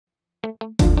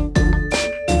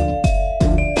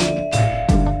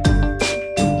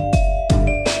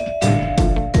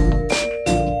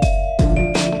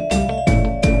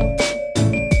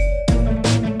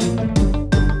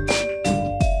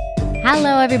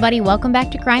everybody. Welcome back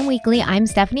to Crime Weekly. I'm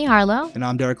Stephanie Harlow. And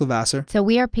I'm Derek Lavasser. So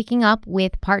we are picking up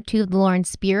with part 2 of the Lauren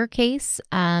Spierer case.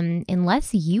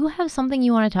 Unless you have something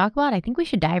you want to talk about, I think we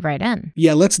should dive right in.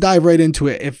 Yeah, let's dive right into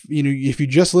it. If you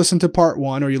just listened to part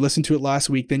 1 or you listened to it last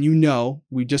week, then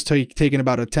we just taken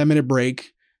about a 10-minute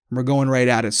break. And we're going right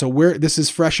at it. So this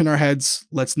is fresh in our heads.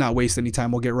 Let's not waste any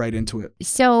time. We'll get right into it.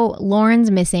 So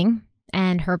Lauren's missing,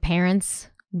 and her parents,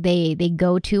 They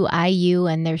go to IU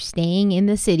and they're staying in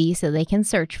the city so they can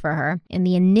search for her. And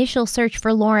the initial search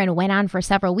for Lauren went on for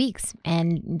several weeks.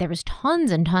 And there was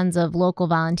tons and tons of local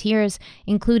volunteers,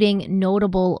 including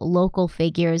notable local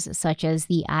figures such as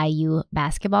the IU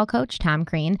basketball coach, Tom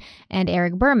Crean, and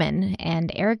Eric Berman. And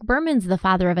Eric Berman's the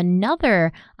father of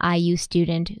another IU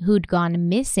student who'd gone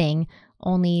missing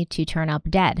only to turn up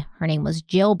dead. Her name was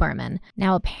Jill Berman.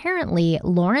 Now, apparently,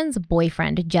 Lauren's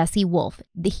boyfriend, Jesse Wolf,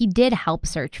 he did help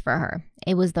search for her.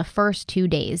 It was the first 2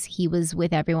 days. He was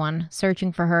with everyone,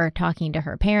 searching for her, talking to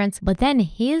her parents. But then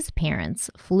his parents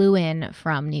flew in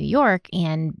from New York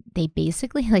and they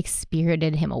basically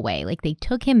spirited him away. They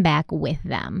took him back with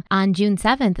them. On June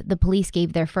 7th, the police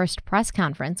gave their first press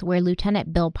conference where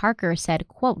Lieutenant Bill Parker said,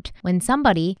 quote, "When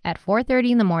somebody at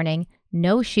 4:30 in the morning,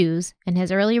 no shoes, and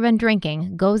has earlier been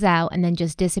drinking, goes out and then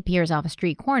just disappears off a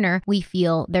street corner, we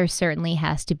feel there certainly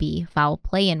has to be foul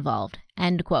play involved,"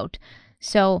 end quote.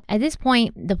 So at this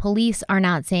point, the police are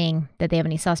not saying that they have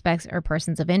any suspects or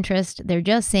persons of interest. They're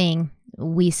just saying,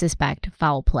 we suspect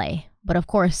foul play. But of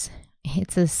course,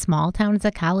 it's a small town. It's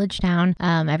a college town.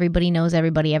 Everybody knows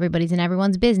everybody. Everybody's in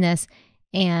everyone's business.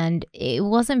 And it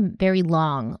wasn't very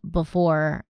long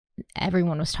before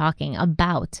everyone was talking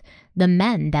about the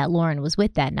men that Lauren was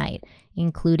with that night,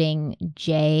 including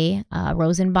Jay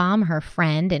Rosenbaum, her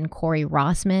friend, and Corey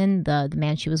Rossman, the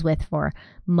man she was with for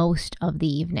most of the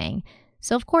evening.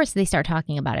 So, of course, they start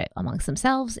talking about it amongst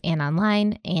themselves and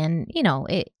online, and,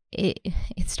 it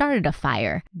started a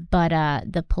fire. But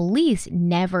the police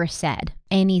never said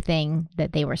anything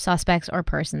that they were suspects or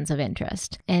persons of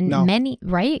interest. And many,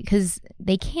 right? Because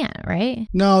they can't, right?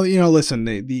 No,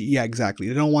 listen, yeah, exactly.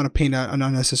 They don't want to paint an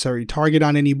unnecessary target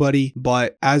on anybody.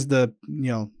 But as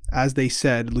they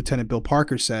said, Lieutenant Bill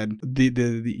Parker said,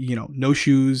 no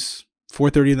shoes,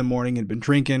 4:30 in the morning, had been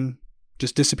drinking,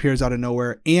 just disappears out of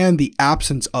nowhere, and the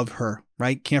absence of her,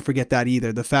 right? Can't forget that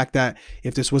either. The fact that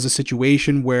if this was a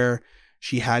situation where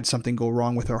she had something go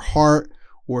wrong with her heart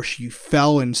or she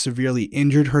fell and severely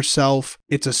injured herself,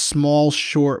 it's a small,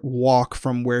 short walk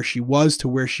from where she was to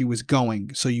where she was going.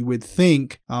 So you would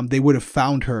think they would have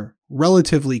found her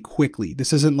relatively quickly.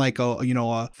 This isn't like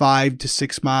a 5 to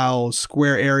 6 mile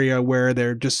square area where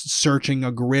they're just searching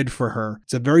a grid for her.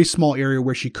 It's a very small area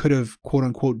where she could have, quote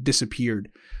unquote, disappeared.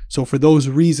 So for those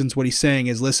reasons, what he's saying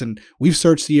is, listen, we've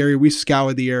searched the area, we've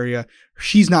scoured the area,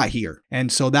 she's not here.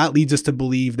 And so that leads us to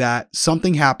believe that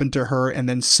something happened to her and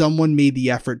then someone made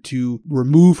the effort to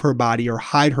remove her body or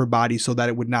hide her body so that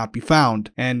it would not be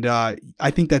found. And I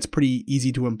think that's pretty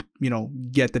easy to,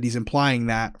 get that he's implying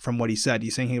that from what he said.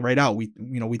 He's saying, hey, right out, we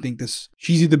think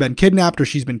she's either been kidnapped or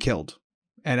she's been killed.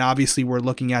 And obviously we're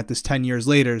looking at this 10 years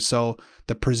later. So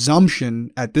the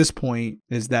presumption at this point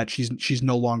is that she's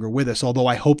no longer with us. Although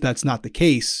I hope that's not the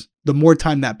case. The more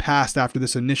time that passed after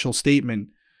this initial statement,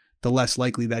 the less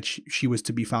likely that she was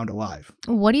to be found alive.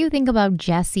 What do you think about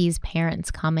Jesse's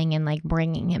parents coming and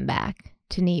bringing him back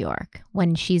to New York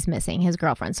when she's missing, his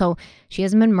girlfriend? So she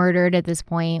hasn't been murdered at this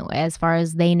point, as far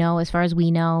as they know, as far as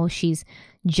we know. She's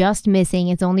just missing.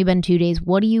 It's only been 2 days.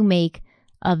 What do you make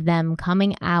of them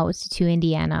coming out to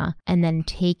Indiana and then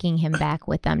taking him back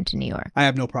with them to New York? I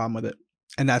have no problem with it.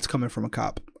 And that's coming from a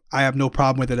cop. I have no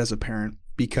problem with it as a parent,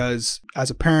 because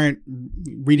as a parent,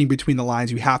 reading between the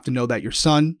lines, you have to know that your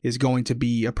son is going to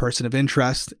be a person of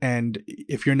interest. And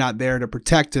if you're not there to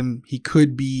protect him, he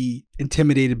could be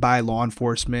intimidated by law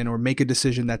enforcement or make a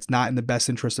decision that's not in the best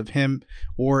interest of him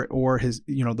or his,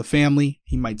 the family.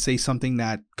 He might say something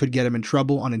that could get him in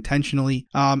trouble unintentionally.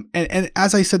 And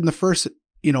as I said in the first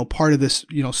part of this,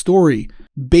 story,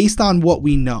 based on what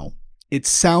we know, it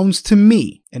sounds to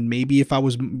me, and maybe if I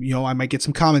was, I might get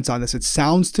some comments on this. It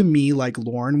sounds to me like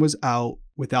Lauren was out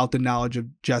without the knowledge of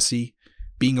Jesse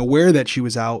being aware that she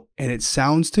was out. And it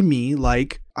sounds to me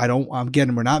like,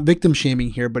 we're not victim shaming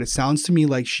here, but it sounds to me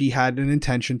like she had an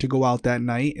intention to go out that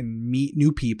night and meet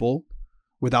new people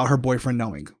without her boyfriend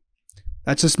knowing.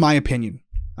 That's just my opinion.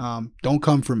 Don't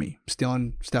come for me. I'm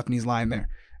stealing Stephanie's line there.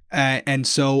 And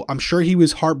so I'm sure he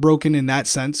was heartbroken in that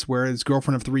sense, where his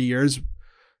girlfriend of 3 years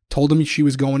told him she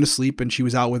was going to sleep and she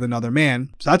was out with another man.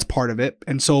 So that's part of it.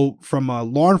 And so from a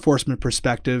law enforcement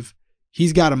perspective,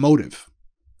 he's got a motive.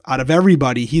 out of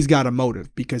everybody, he's got a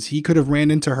motive, because he could have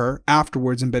ran into her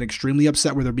afterwards and been extremely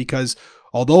upset with her, because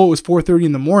although it was 4:30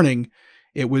 in the morning,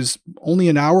 it was only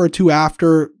an hour or two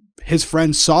after his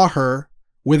friend saw her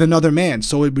with another man.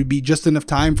 So it would be just enough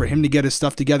time for him to get his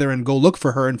stuff together and go look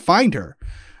for her and find her.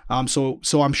 So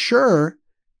I'm sure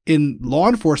in law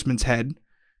enforcement's head,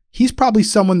 he's probably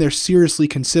someone they're seriously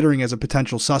considering as a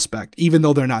potential suspect, even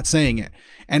though they're not saying it.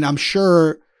 And I'm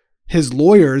sure his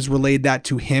lawyers relayed that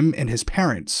to him and his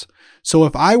parents. So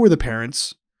if I were the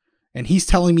parents and he's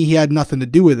telling me he had nothing to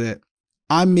do with it,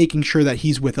 I'm making sure that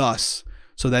he's with us,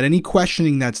 so that any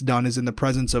questioning that's done is in the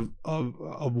presence of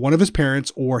one of his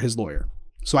parents or his lawyer.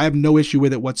 So I have no issue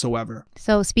with it whatsoever.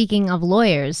 So speaking of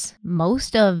lawyers,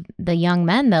 most of the young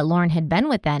men that Lauren had been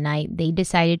with that night, they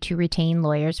decided to retain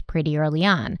lawyers pretty early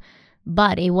on.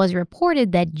 But it was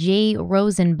reported that Jay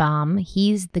Rosenbaum,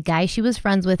 he's the guy she was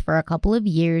friends with for a couple of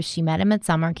years. She met him at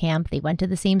summer camp. They went to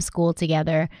the same school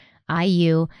together,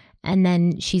 IU. And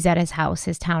then she's at his house,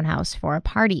 his townhouse, for a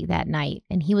party that night.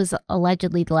 And he was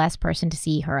allegedly the last person to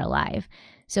see her alive.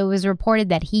 So it was reported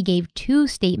that he gave 2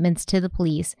 statements to the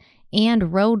police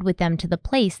and rode with them to the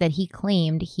place that he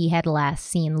claimed he had last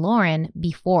seen Lauren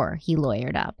before he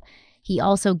lawyered up. He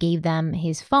also gave them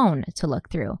his phone to look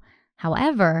through.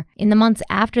 However, in the months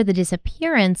after the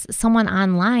disappearance, someone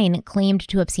online claimed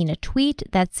to have seen a tweet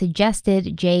that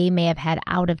suggested Jay may have had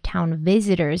out-of-town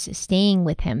visitors staying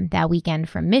with him that weekend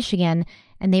from Michigan,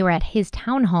 and they were at his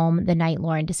townhome the night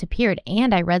Lauren disappeared.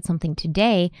 And I read something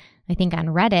today, I think on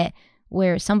Reddit,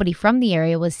 where somebody from the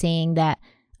area was saying that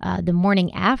the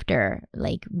morning after,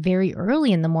 like very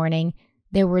early in the morning,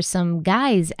 there were some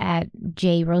guys at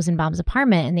Jay Rosenbaum's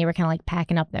apartment, and they were kind of like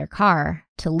packing up their car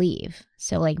to leave.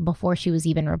 So like before she was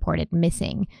even reported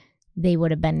missing, they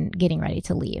would have been getting ready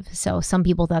to leave. So some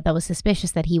people thought that was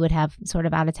suspicious that he would have sort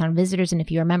of out-of-town visitors. And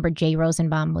if you remember, Jay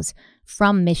Rosenbaum was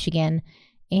from Michigan,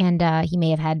 and he may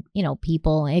have had,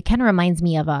 people. It kind of reminds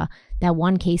me of that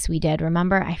one case we did.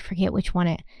 Remember? I forget which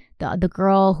one the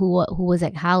girl who was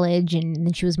at college and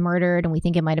then she was murdered, and we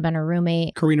think it might have been her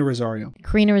roommate. Karina Rosario.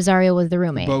 Karina Rosario was the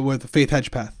roommate. But with Faith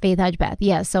Hedgepath. Faith Hedgepath,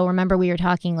 yeah. So remember we were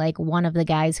talking like one of the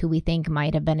guys who we think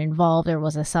might have been involved or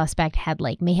was a suspect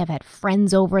may have had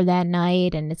friends over that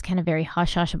night, and it's kind of very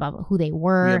hush-hush about who they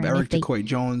were. Yeah, Eric DeCoy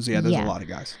Jones. Yeah, there's a lot of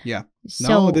guys. Yeah. So,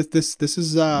 no, this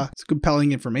is it's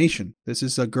compelling information. This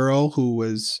is a girl who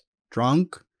was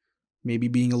drunk, maybe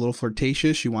being a little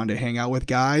flirtatious. She wanted to hang out with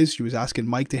guys. She was asking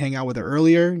Mike to hang out with her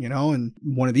earlier, and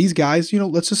one of these guys,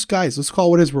 let's call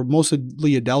what is, we're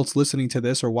mostly adults listening to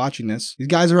this or watching this. These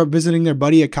guys are up visiting their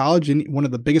buddy at college in one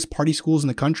of the biggest party schools in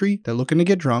the country. They're looking to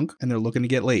get drunk and they're looking to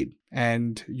get laid.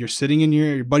 And you're sitting in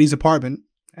your buddy's apartment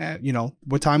at,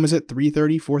 what time was it?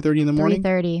 3:30, 4:30 in the morning?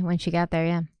 3:30 when she got there,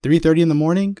 yeah. 3:30 in the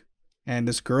morning. And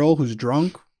this girl who's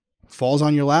drunk falls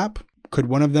on your lap. Could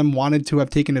one of them wanted to have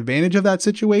taken advantage of that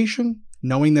situation,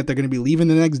 knowing that they're going to be leaving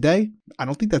the next day? I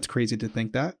don't think that's crazy to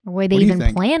think that. Or were they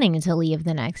even planning to leave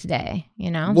the next day,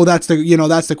 Well, that's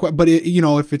the but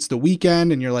if it's the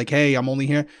weekend and you're like, hey, I'm only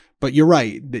here. But you're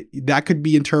right. That could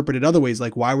be interpreted other ways.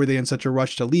 Like, why were they in such a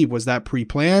rush to leave? Was that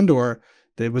pre-planned, or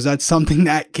was that something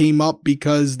that came up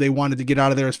because they wanted to get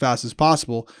out of there as fast as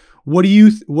possible? What do you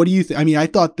think? I mean, I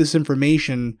thought this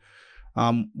information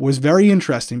was very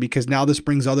interesting, because now this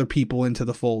brings other people into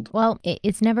the fold. Well,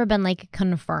 it's never been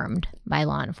confirmed by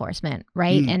law enforcement,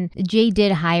 right? And Jay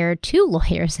did hire 2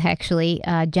 lawyers, actually,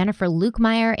 Jennifer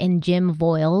Lukemeyer and Jim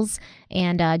Voiles.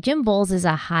 And Jim Voiles is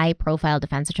a high-profile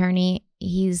defense attorney.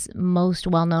 He's most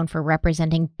well-known for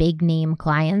representing big-name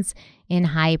clients in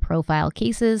high-profile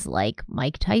cases like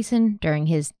Mike Tyson during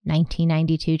his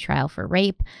 1992 trial for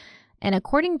rape. And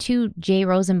according to Jay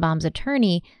Rosenbaum's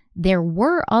attorney, there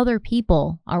were other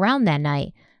people around that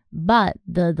night, but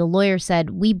the lawyer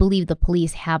said, we believe the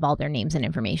police have all their names and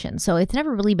information. So it's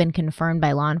never really been confirmed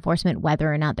by law enforcement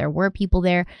whether or not there were people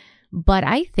there. But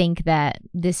I think that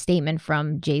this statement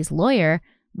from Jay's lawyer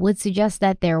would suggest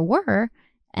that there were,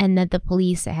 and that the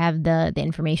police have the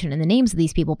information and the names of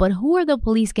these people. But who are the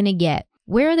police going to get?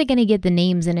 Where are they going to get the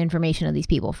names and information of these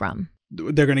people from?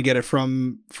 They're going to get it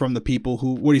from the people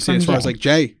who, what do you say, as far as like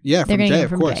Jay? Yeah, from Jay,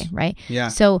 of course. Jay, right? Yeah.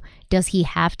 So does he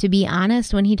have to be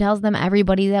honest when he tells them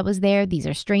everybody that was there? These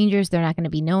are strangers. They're not going to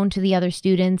be known to the other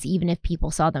students. Even if people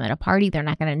saw them at a party, they're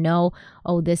not going to know,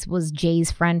 oh, this was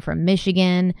Jay's friend from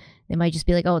Michigan. They might just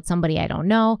be like, oh, it's somebody I don't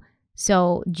know.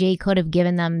 So Jay could have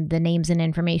given them the names and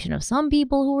information of some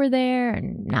people who were there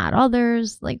and not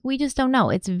others. Like, we just don't know.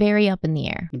 It's very up in the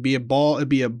air. It'd be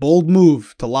a bold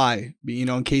move to lie,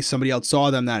 in case somebody else saw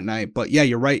them that night. But yeah,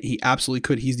 you're right. He absolutely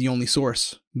could. He's the only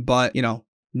source. But,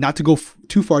 Not to go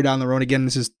too far down the road, again,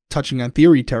 this is touching on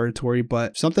theory territory,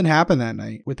 but something happened that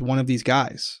night with one of these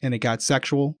guys and it got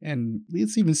sexual. And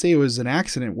let's even say it was an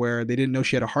accident where they didn't know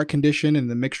she had a heart condition and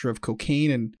the mixture of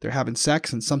cocaine, and they're having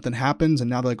sex and something happens and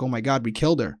now they're like, oh my God, we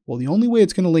killed her. Well, the only way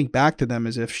it's going to link back to them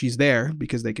is if she's there,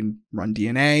 because they can run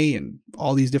DNA and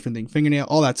all these different things, fingernail,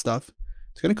 all that stuff.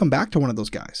 It's going to come back to one of those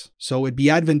guys. So it'd be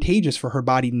advantageous for her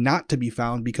body not to be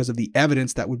found because of the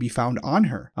evidence that would be found on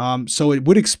her. So it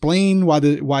would explain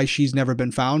why she's never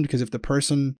been found, because if the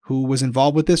person who was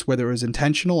involved with this, whether it was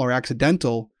intentional or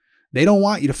accidental, they don't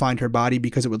want you to find her body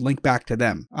because it would link back to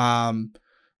them.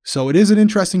 So it is an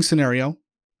interesting scenario.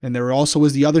 And there also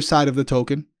is the other side of the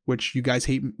token, which you guys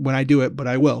hate when I do it, but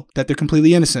I will, that they're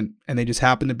completely innocent and they just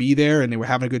happened to be there and they were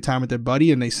having a good time with their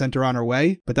buddy and they sent her on her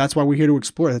way. But that's why we're here to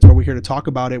explore. That's why we're here to talk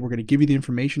about it. We're going to give you the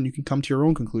information. You can come to your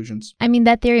own conclusions. I mean,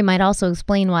 that theory might also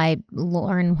explain why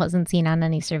Lauren wasn't seen on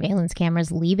any surveillance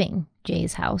cameras leaving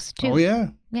Jay's house, too. Oh, yeah.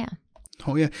 Yeah.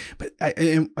 Oh, yeah. But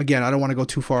again, I don't want to go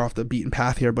too far off the beaten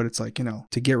path here, but it's like,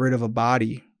 to get rid of a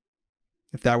body,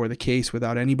 if that were the case,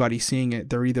 without anybody seeing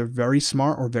it, they're either very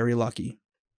smart or very lucky.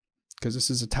 Because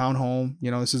this is a townhome,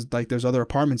 this is like, there's other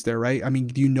apartments there, right? I mean,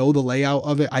 do you know the layout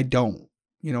of it? I don't.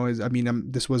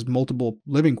 This was multiple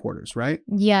living quarters, right?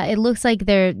 Yeah, it looks like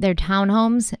they're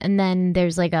townhomes, and then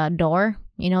there's like a door,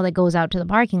 that goes out to the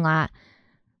parking lot.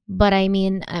 But I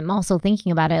mean, I'm also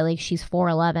thinking about it, like, she's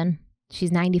 4'11",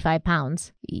 she's 95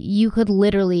 pounds. You could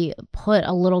literally put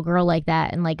a little girl like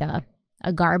that in like a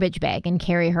garbage bag and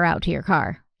carry her out to your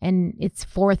car. And it's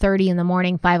 4:30 in the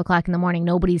morning, 5 o'clock in the morning.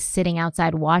 Nobody's sitting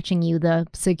outside watching you. The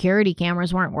security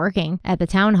cameras weren't working at the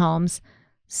townhomes.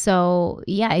 So,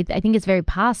 yeah, I think it's very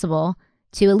possible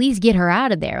to at least get her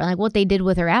out of there. Like what they did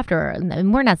with her after.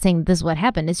 And we're not saying this is what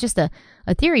happened. It's just a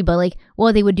theory. But like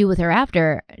what they would do with her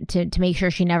after to make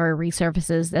sure she never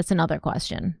resurfaces, that's another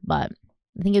question. But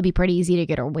I think it'd be pretty easy to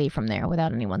get her away from there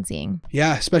without anyone seeing.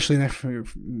 Yeah, especially if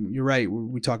you're right.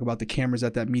 We talk about the cameras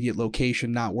at that immediate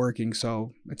location not working.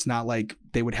 So it's not like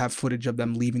they would have footage of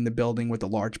them leaving the building with a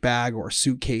large bag or a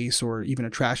suitcase or even a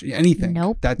trash, anything.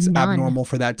 Nope, that's none. Abnormal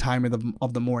for that time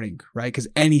of the morning, right? Because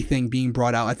anything being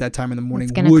brought out at that time in the morning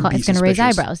it's going to raise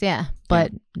eyebrows, yeah.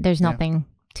 But there's nothing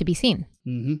to be seen.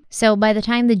 Mm-hmm. So by the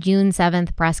time the June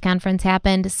 7th press conference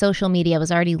happened, social media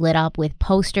was already lit up with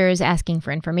posters asking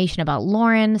for information about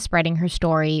Lauren, spreading her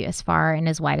story as far and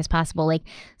as wide as possible. Like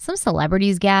some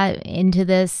celebrities got into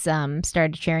this,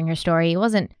 started sharing her story. It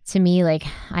wasn't, to me, like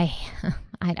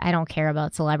I don't care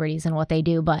about celebrities and what they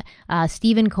do, but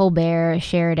Stephen Colbert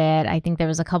shared it. I think there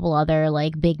was a couple other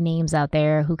like big names out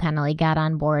there who kind of like got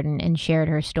on board and shared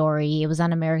her story. It was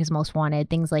on America's Most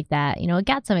Wanted, things like that. It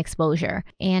got some exposure.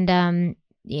 And,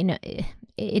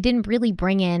 it didn't really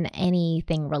bring in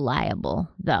anything reliable,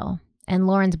 though. And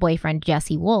Lauren's boyfriend,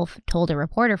 Jesse Wolf, told a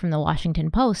reporter from the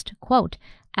Washington Post, quote,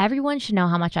 "Everyone should know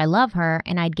how much I love her,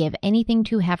 and I'd give anything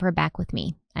to have her back with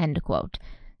me," end quote.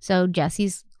 So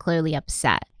Jesse's clearly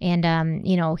upset. And,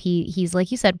 he's,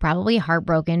 like you said, probably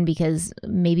heartbroken because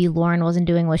maybe Lauren wasn't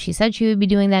doing what she said she would be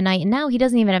doing that night. And now he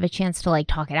doesn't even have a chance to, like,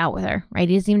 talk it out with her, right?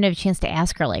 He doesn't even have a chance to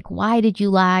ask her, like, why did you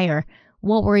lie? Or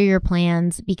what were your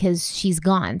plans? Because she's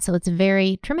gone. So it's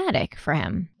very traumatic for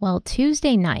him. Well,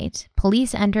 Tuesday night,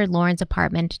 police entered Lauren's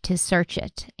apartment to search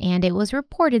it. And it was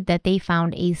reported that they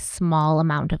found a small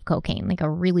amount of cocaine, like a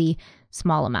really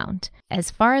small amount. As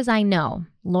far as I know,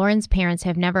 Lauren's parents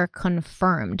have never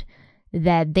confirmed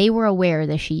that they were aware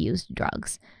that she used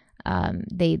drugs.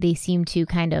 They seem to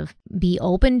kind of be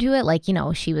open to it. Like,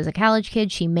 she was a college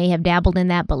kid. She may have dabbled in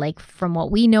that. But like from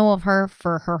what we know of her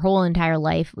for her whole entire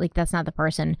life, like that's not the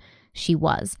person she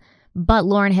was. But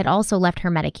Lauren had also left her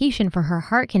medication for her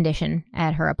heart condition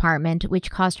at her apartment,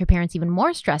 which caused her parents even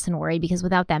more stress and worry because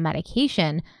without that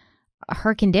medication,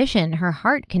 her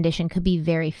heart condition could be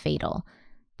very fatal.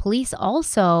 Police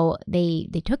also, they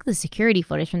took the security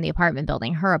footage from the apartment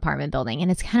building, her apartment building,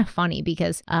 and it's kind of funny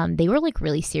because they were like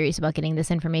really serious about getting this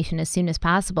information as soon as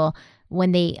possible.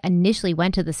 When they initially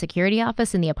went to the security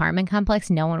office in the apartment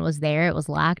complex, no one was there. It was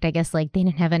locked. I guess like they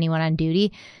didn't have anyone on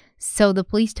duty. So the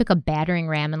police took a battering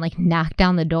ram and like knocked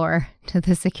down the door to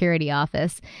the security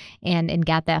office and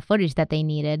got that footage that they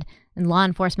needed. And law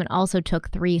enforcement also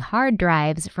took 3 hard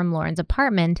drives from Lauren's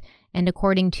apartment. And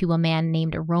according to a man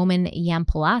named Roman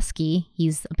Yampolsky,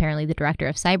 he's apparently the director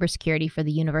of cybersecurity for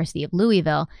the University of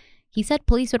Louisville, He said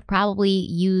police would probably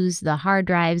use the hard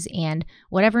drives and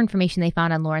whatever information they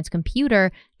found on Lauren's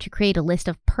computer to create a list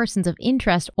of persons of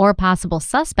interest or possible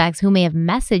suspects who may have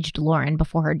messaged Lauren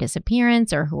before her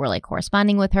disappearance, or who were like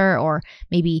corresponding with her, or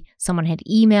maybe someone had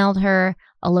emailed her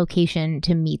a location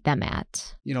to meet them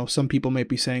at. You know, some people might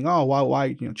be saying, oh, why,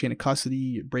 you know, chain of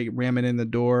custody, ram it in the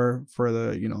door for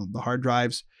the, you know, the hard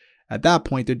drives. At that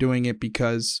point, they're doing it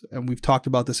because, and we've talked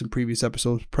about this in previous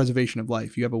episodes, preservation of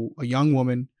life. You have a young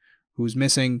woman who's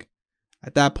missing.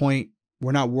 At that point,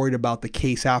 we're not worried about the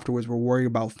case afterwards. We're worried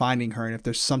about finding her. And if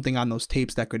there's something on those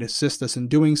tapes that could assist us in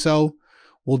doing so,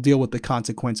 we'll deal with the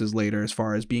consequences later as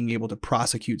far as being able to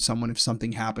prosecute someone if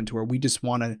something happened to her. We just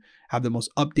want to have the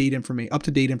most up-to-date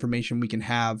information we can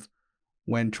have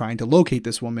when trying to locate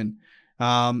this woman.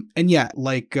 And yeah,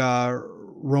 like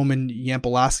Roman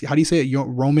Yampolsky. How do you say it?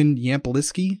 Roman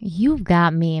Yampolsky? You've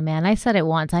got me, man. I said it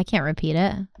once. I can't repeat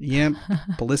it.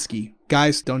 Yampolsky.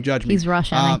 Guys, don't judge me. He's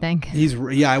Russian, I think. He's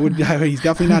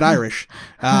definitely not Irish.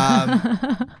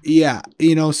 Yeah,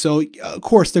 you know, so of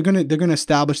course they're gonna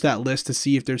establish that list to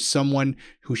see if there's someone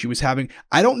who she was having.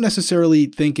 I don't necessarily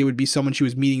think it would be someone she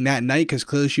was meeting that night, because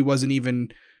clearly she wasn't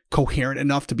even coherent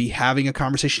enough to be having a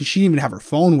conversation. She didn't even have her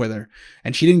phone with her,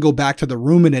 and she didn't go back to the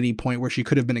room at any point where she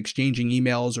could have been exchanging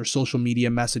emails or social media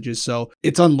messages. So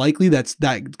it's unlikely that's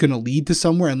going to lead to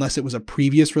somewhere, unless it was a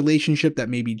previous relationship that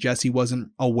maybe Jesse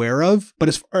wasn't aware of. But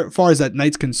as far as that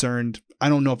night's concerned, I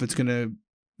don't know if it's going to,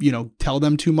 you know, tell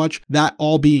them too much. That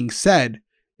all being said,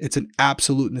 it's an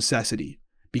absolute necessity,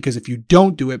 because if you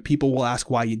don't do it, people will ask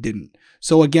why you didn't.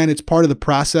 So again, it's part of the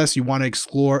process. You want to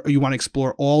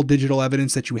explore all digital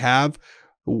evidence that you have,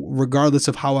 regardless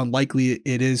of how unlikely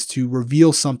it is to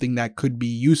reveal something that could be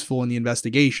useful in the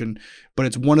investigation. But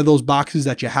it's one of those boxes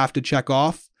that you have to check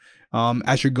off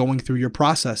as you're going through your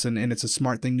process. And it's a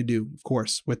smart thing to do, of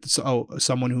course, with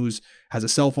someone who has a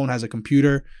cell phone, has a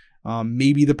computer.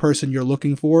 Maybe the person you're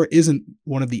looking for isn't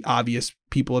one of the obvious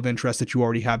people of interest that you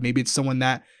already have. Maybe it's someone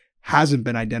that hasn't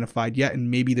been identified yet, and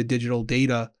maybe the digital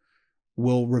data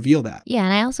will reveal that. Yeah,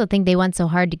 and I also think they went so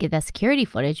hard to get that security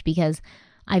footage, because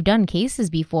I've done cases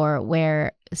before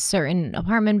where certain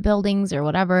apartment buildings or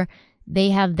whatever, they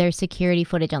have their security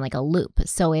footage on like a loop.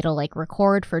 So it'll like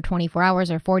record for 24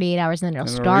 hours or 48 hours, and then it'll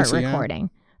start recording,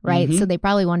 right? Mm-hmm. So they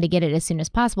probably wanted to get it as soon as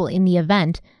possible in the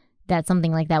event that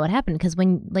something like that would happen. Because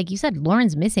when, like you said,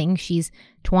 Lauren's missing, she's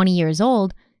 20 years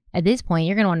old. At this point,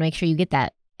 you're going to want to make sure you get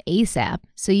that ASAP,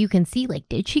 so you can see, like,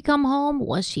 did she come home?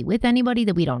 Was she with anybody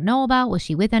that we don't know about? Was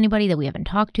she with anybody that we haven't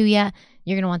talked to yet?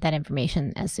 You're going to want that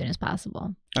information as soon as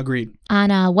possible. Agreed.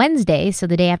 On Wednesday, so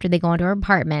the day after they go into her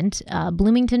apartment,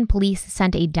 Bloomington police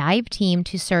sent a dive team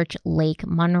to search Lake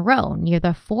Monroe near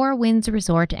the Four Winds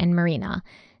Resort and Marina.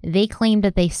 They claimed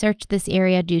that they searched this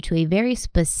area due to a very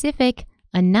specific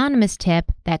anonymous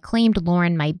tip that claimed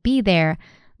Lauren might be there,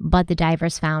 but the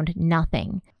divers found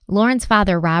nothing. Lauren's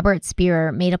father, Robert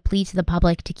Spierer, made a plea to the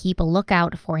public to keep a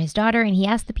lookout for his daughter, and he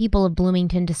asked the people of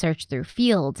Bloomington to search through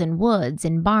fields and woods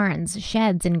and barns,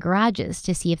 sheds and garages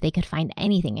to see if they could find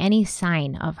anything, any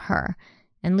sign of her.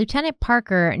 And Lieutenant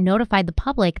Parker notified the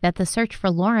public that the search for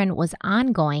Lauren was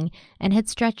ongoing and had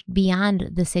stretched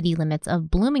beyond the city limits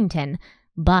of Bloomington,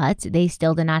 but they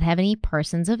still did not have any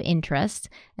persons of interest,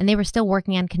 and they were still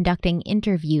working on conducting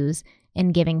interviews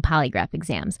and giving polygraph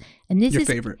exams. And this is your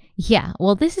favorite. Yeah.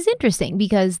 Well, this is interesting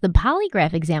because the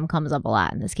polygraph exam comes up a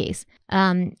lot in this case.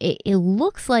 It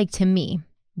looks like to me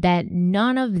that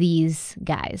none of these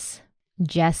guys,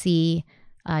 Jesse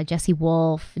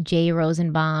Wolf, Jay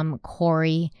Rosenbaum,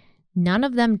 Corey, none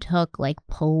of them took like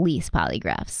police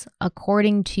polygraphs.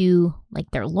 According to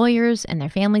like their lawyers and their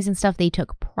families and stuff, they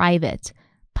took private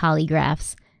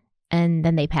polygraphs, and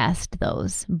then they passed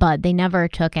those, but they never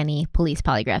took any police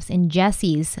polygraphs. And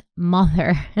Jesse's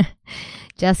mother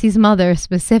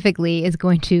specifically is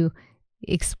going to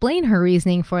explain her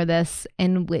reasoning for this,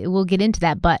 and we'll get into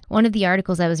that. But one of the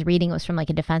articles I was reading was from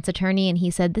like a defense attorney, and he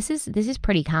said this is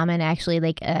pretty common actually.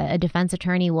 Like a defense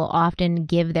attorney will often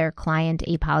give their client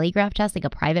a polygraph test, like a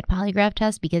private polygraph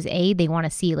test, because they want to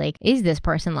see like, is this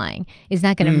person lying? It's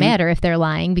not going to matter if they're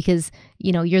lying, because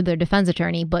you know you're their defense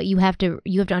attorney, but you have to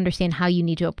understand how you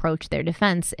need to approach their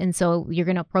defense, and so you're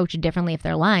going to approach it differently if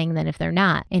they're lying than if they're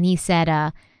not. And he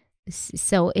said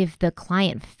so if the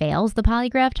client fails the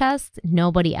polygraph test,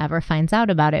 nobody ever finds out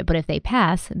about it. But if they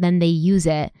pass, then they use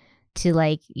it to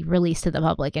like release to the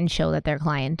public and show that their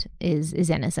client is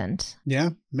innocent. Yeah,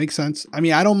 makes sense. I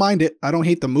mean, I don't mind it. I don't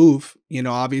hate the move. You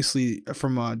know, obviously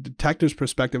from a detective's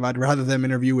perspective, I'd rather them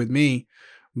interview with me.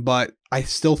 but I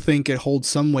still think it holds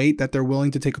some weight that they're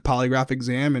willing to take a polygraph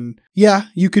exam. And yeah,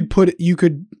 you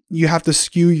have to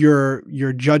skew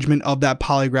your judgment of that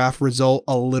polygraph result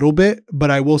a little bit.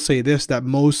 But I will say this, that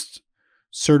most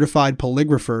certified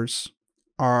polygraphers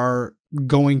are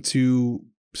going to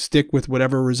stick with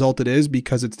whatever result it is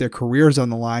because it's their careers on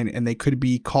the line and they could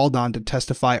be called on to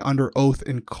testify under oath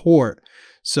in court.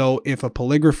 So if a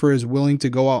polygrapher is willing to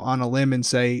go out on a limb and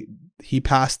say he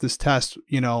passed this test,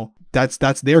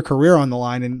 that's their career on the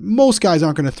line. And most guys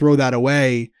aren't going to throw that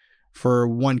away for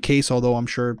one case, although I'm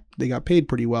sure they got paid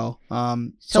pretty well.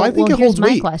 So I think it holds weight.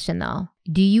 Here's my question though.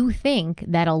 Do you think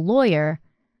that a lawyer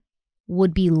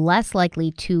would be less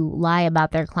likely to lie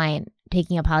about their client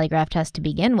taking a polygraph test to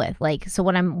begin with? Like, so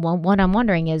what I'm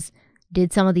wondering is,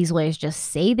 did some of these lawyers just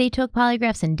say they took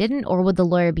polygraphs and didn't, or would the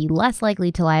lawyer be less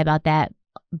likely to lie about that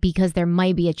because there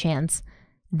might be a chance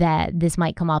that this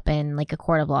might come up in like a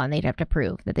court of law and they'd have to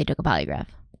prove that they took a polygraph?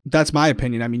 That's my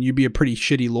opinion. I mean, you'd be a pretty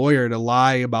shitty lawyer to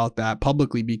lie about that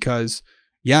publicly because,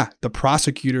 yeah, the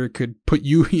prosecutor could put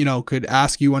you, could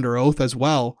ask you under oath as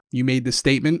well. You made the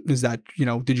statement. Is that,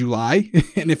 did you lie?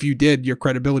 And if you did, your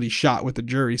credibility shot with the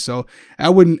jury. So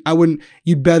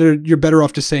you're better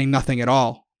off just saying nothing at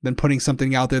all than putting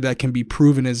something out there that can be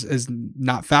proven as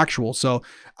not factual. So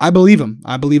I believe them.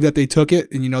 I believe that they took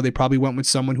it and, they probably went with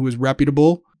someone who was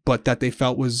reputable, but that they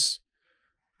felt was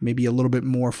maybe a little bit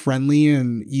more friendly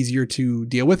and easier to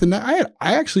deal with. And I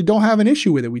actually don't have an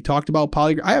issue with it. We talked about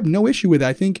polygraph. I have no issue with it.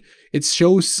 I think it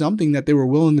shows something that they were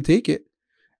willing to take it.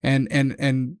 And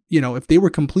if they were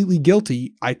completely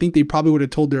guilty, I think they probably would have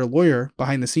told their lawyer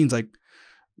behind the scenes, like,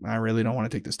 I really don't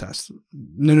want to take this test.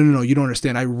 No. You don't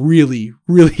understand. I really,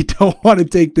 really don't want to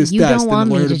take this test. You don't want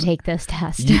me to take this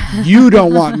test. You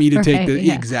don't want me to take Right, this.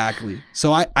 yeah. Exactly.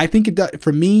 So I think it does,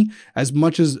 for me, as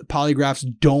much as polygraphs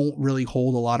don't really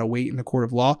hold a lot of weight in the court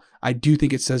of law, I do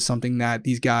think it says something that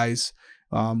these guys,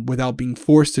 without being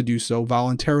forced to do so,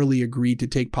 voluntarily agreed to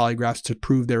take polygraphs to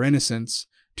prove their innocence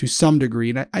to some degree.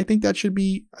 And I think that should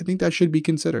be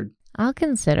considered. I'll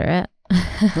consider it.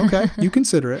 Okay, you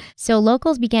consider it. So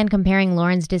locals began comparing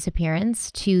Lauren's disappearance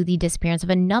to the disappearance of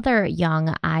another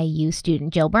young IU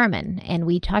student, Jill Berman. And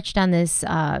we touched on this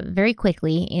very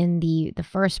quickly in the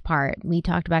first part. We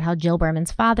talked about how Jill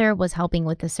Berman's father was helping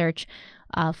with the search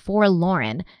for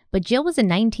Lauren. But Jill was a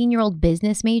 19-year-old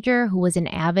business major who was an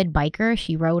avid biker.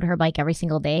 She rode her bike every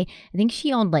single day. I think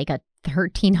she owned like a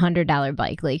 $1,300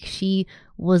 bike. Like, she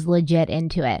was legit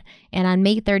into it. And on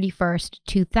May 31st,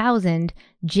 2000,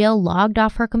 Jill logged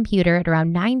off her computer at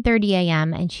around 9:30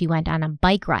 a.m. and she went on a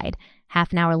bike ride.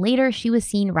 Half an hour later, she was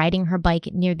seen riding her bike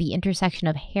near the intersection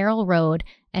of Harrell Road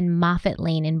and Moffett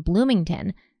Lane in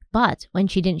Bloomington. But when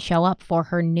she didn't show up for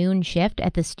her noon shift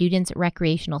at the Students'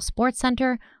 Recreational Sports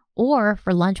Center or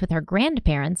for lunch with her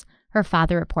grandparents, her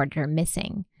father reported her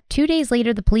missing. 2 days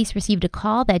later, the police received a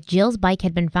call that Jill's bike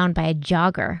had been found by a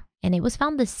jogger, and it was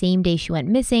found the same day she went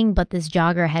missing, but this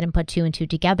jogger hadn't put two and two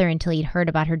together until he'd heard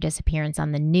about her disappearance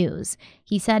on the news.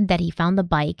 He said that he found the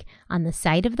bike on the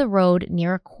side of the road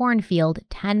near a cornfield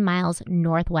 10 miles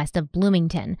northwest of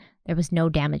Bloomington. There was no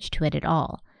damage to it at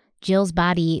all. Jill's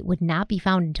body would not be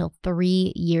found until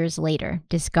 3 years later,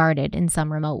 discarded in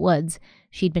some remote woods.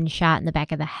 She'd been shot in the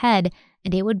back of the head,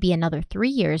 and it would be another 3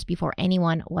 years before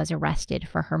anyone was arrested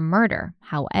for her murder.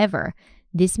 However,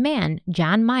 this man,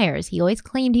 John Myers, he always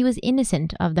claimed he was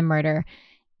innocent of the murder.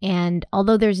 And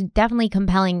although there's definitely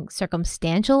compelling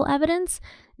circumstantial evidence,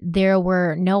 there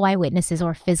were no eyewitnesses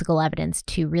or physical evidence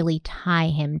to really tie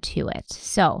him to it.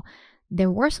 So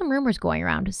there were some rumors going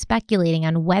around speculating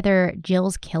on whether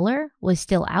Jill's killer was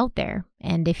still out there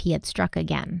and if he had struck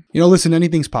again. Listen,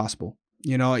 anything's possible.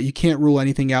 You can't rule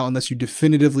anything out unless you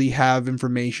definitively have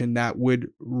information that would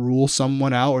rule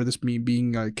someone out, or this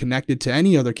being connected to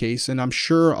any other case. And I'm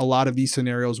sure a lot of these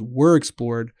scenarios were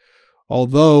explored.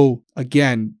 Although,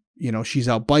 again, she's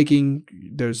out biking.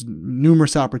 There's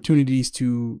numerous opportunities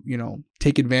to,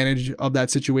 take advantage of that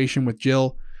situation with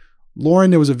Jill. Lauren,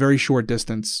 there was a very short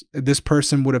distance. This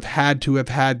person would have had to have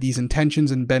had these intentions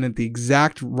and been at the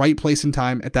exact right place and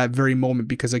time at that very moment,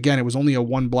 because, again, it was only a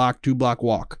 1-block, 2-block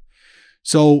walk.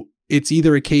 So it's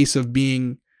either a case of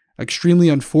being extremely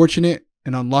unfortunate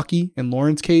and unlucky in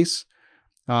Lauren's case,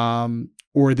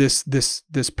 or this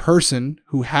person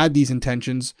who had these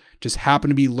intentions just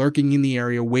happened to be lurking in the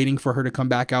area waiting for her to come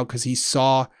back out because he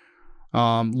saw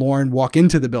Lauren walk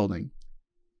into the building.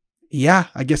 Yeah,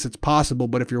 I guess it's possible,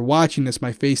 but if you're watching this,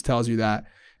 my face tells you that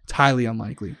it's highly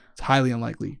unlikely. It's highly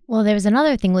unlikely. Well, there was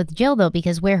another thing with Jill, though,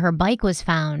 because where her bike was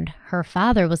found, her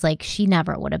father was like, she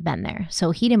never would have been there. So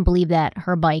he didn't believe that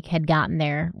her bike had gotten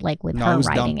there, like with her it was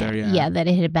riding dumped it. there, yeah. That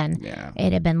it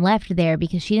had been left there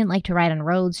because she didn't like to ride on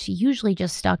roads. She usually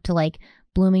just stuck to like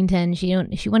Bloomington. She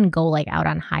wouldn't go like out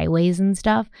on highways and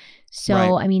stuff. So,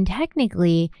 Right. I mean,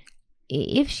 technically,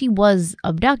 if she was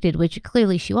abducted, which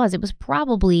clearly she was, it was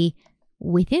probably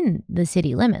within the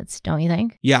city limits, don't you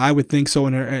think? Yeah, I would think so.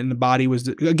 And the body was,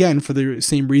 again, for the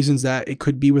same reasons that it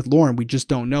could be with Lauren. We just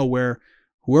don't know, where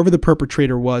whoever the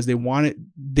perpetrator was, they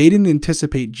didn't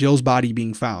anticipate Jill's body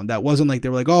being found. That wasn't like they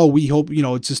were like, oh, we hope,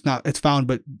 it's found,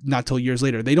 but not till years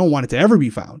later. They don't want it to ever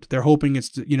be found. They're hoping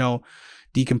it's,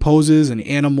 decomposes and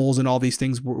animals and all these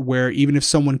things where even if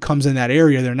someone comes in that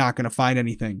area, they're not going to find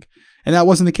anything. And that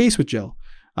wasn't the case with Jill.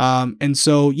 And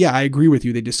so, yeah, I agree with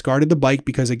you. They discarded the bike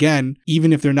because, again,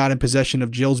 even if they're not in possession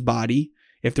of Jill's body,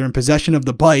 if they're in possession of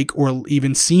the bike or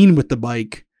even seen with the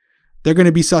bike, they're going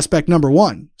to be suspect number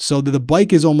one. So the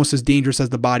bike is almost as dangerous as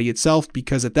the body itself,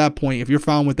 because at that point, if you're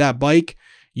found with that bike,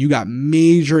 you got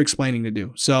major explaining to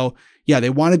do. So, yeah, they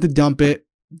wanted to dump it.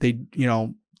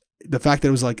 The fact that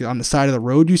it was like on the side of the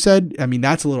road, you said, I mean,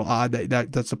 that's a little odd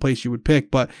that's the place you would pick,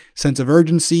 but sense of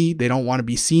urgency, they don't want to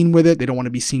be seen with it. They don't want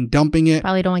to be seen dumping it.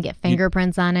 Probably don't want to get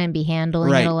fingerprints on it and be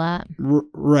handling it a lot.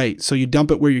 Right. So you dump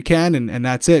it where you can and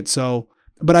that's it. So,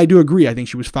 but I do agree. I think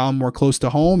she was found more close to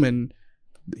home, and,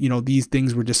 these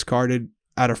things were discarded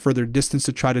at a further distance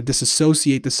to try to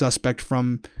disassociate the suspect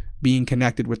from being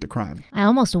connected with the crime. I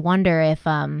almost wonder if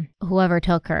whoever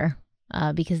took her,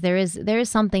 because there is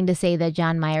something to say that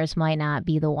John Myers might not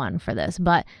be the one for this,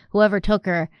 but whoever took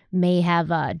her may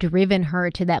have driven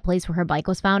her to that place where her bike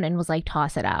was found and was like,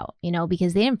 toss it out,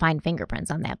 because they didn't find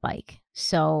fingerprints on that bike.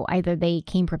 So either they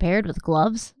came prepared with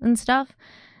gloves and stuff,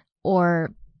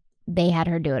 or they had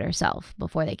her do it herself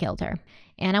before they killed her.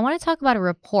 And I want to talk about a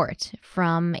report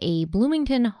from a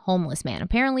Bloomington homeless man.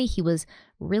 Apparently, he was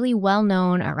really well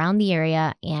known around the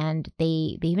area, and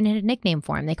they even had a nickname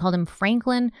for him. They called him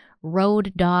Franklin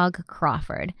Road Dog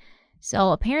Crawford.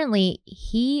 So apparently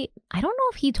I don't know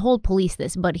if he told police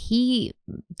this, but he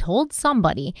told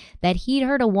somebody that he'd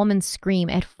heard a woman scream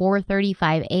at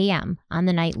 4:35 a.m. on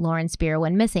the night Lauren Spierer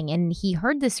went missing, and he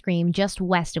heard the scream just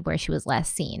west of where she was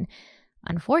last seen.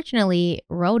 Unfortunately,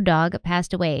 Road Dog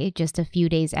passed away just a few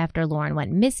days after Lauren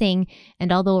went missing,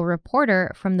 and although a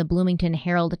reporter from the Bloomington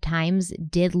Herald-Times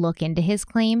did look into his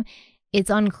claim, it's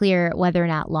unclear whether or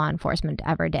not law enforcement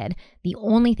ever did. The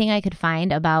only thing I could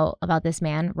find about this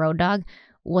man, Road Dog,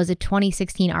 was a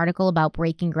 2016 article about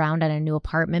breaking ground on a new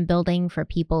apartment building for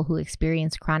people who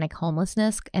experience chronic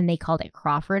homelessness, and they called it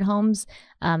Crawford Homes.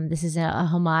 This is a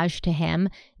homage to him.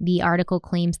 The article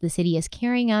claims the city is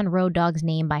carrying on Road Dog's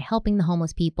name by helping the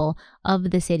homeless people of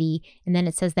the city, and then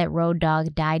it says that Road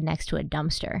Dog died next to a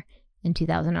dumpster in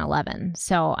 2011.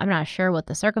 So I'm not sure what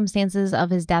the circumstances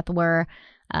of his death were.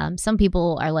 Some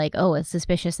people are like, oh, it's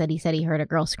suspicious that he said he heard a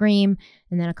girl scream,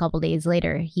 and then a couple days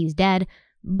later, he's dead.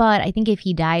 But I think if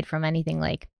he died from anything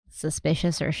like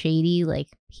suspicious or shady, like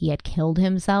he had killed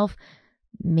himself,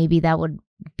 maybe that would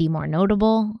be more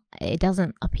notable. It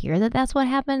doesn't appear that that's what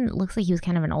happened. It looks like he was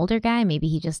kind of an older guy. Maybe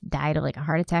he just died of like a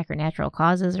heart attack or natural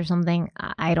causes or something.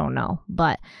 I don't know.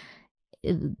 But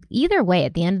either way,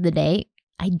 at the end of the day,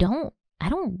 I don't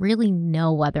really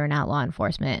know whether or not law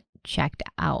enforcement checked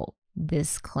out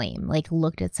this claim, like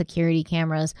looked at security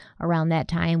cameras around that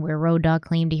time where Road Dog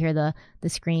claimed to hear the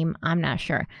scream. I'm not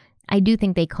sure. I do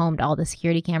think they combed all the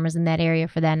security cameras in that area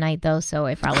for that night, though. So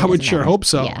it probably I would sure hope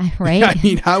so. Yeah, right. I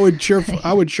mean, I would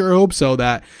sure hope so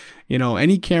that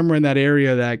any camera in that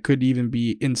area that could even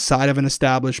be inside of an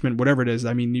establishment, whatever it is.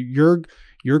 I mean,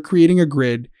 you're creating a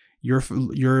grid.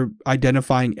 You're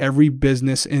identifying every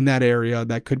business in that area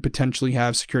that could potentially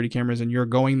have security cameras, and you're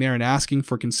going there and asking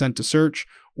for consent to search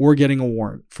or getting a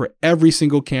warrant for every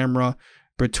single camera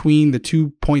between the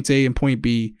 2 points A and point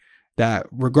B, that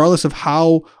regardless of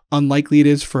how unlikely it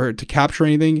is for it to capture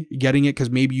anything, getting it because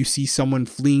maybe you see someone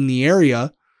fleeing the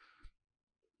area,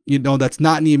 that's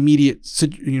not in the immediate,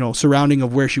 surrounding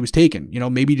of where she was taken.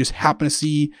 Maybe you just happen to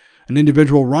see an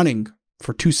individual running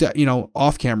for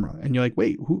off camera, and you're like,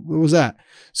 wait, what was that?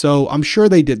 So I'm sure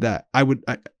they did that.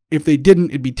 If they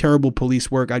didn't, it'd be terrible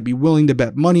police work. I'd be willing to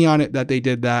bet money on it that they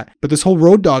did that. But this whole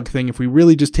Road Dog thing, if we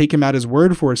really just take him at his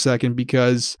word for a second,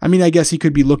 because I mean, I guess he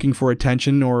could be looking for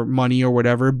attention or money or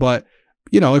whatever, but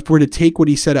if we're to take what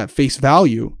he said at face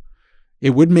value,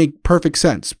 it would make perfect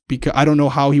sense, because I don't know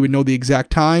how he would know the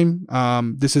exact time.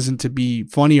 This isn't to be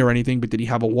funny or anything, but did he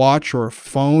have a watch or a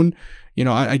phone? You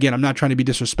know, again, I'm not trying to be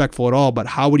disrespectful at all, but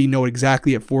how would he know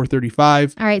exactly at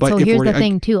 4:35? All right, But so if here's we're- the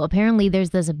thing too. Apparently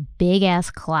there's this big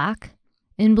ass clock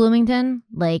in Bloomington,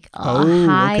 like a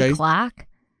high okay. clock,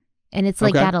 and it's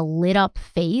like Okay. got a lit up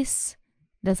face.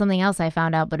 That's something else I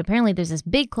found out, but apparently there's this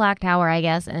big clock tower, I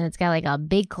guess, and it's got like a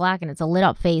big clock and it's a lit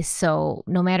up face. So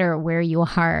no matter where you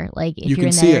are, like if You you're can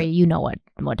in see that it. area, you know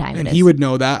what time And it is. he would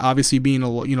know that, obviously being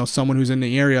someone who's in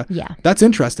the area. Yeah. That's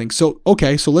interesting. So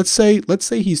okay, so let's say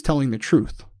he's telling the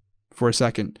truth for a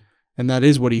second, and that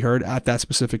is what he heard at that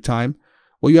specific time.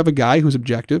 Well, you have a guy who's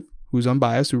objective, who's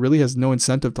unbiased, who really has no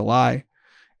incentive to lie,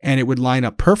 and it would line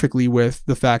up perfectly with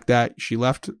the fact that she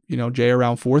left, Jay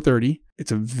around 4:30.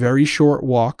 It's a very short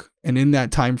walk, and in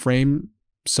that time frame,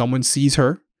 someone sees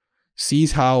her,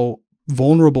 sees how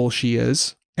vulnerable she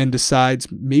is, and decides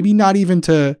maybe not even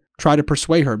to try to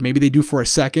persuade her. Maybe they do for a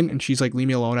second, and she's like, "Leave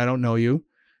me alone. I don't know you."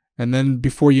 And then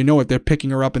before you know it, they're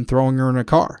picking her up and throwing her in a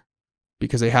car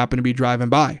because they happen to be driving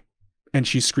by, and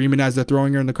she's screaming as they're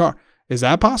throwing her in the car. Is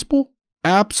that possible?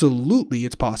 Absolutely,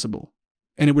 it's possible.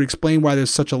 And it would explain why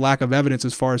there's such a lack of evidence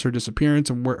as far as her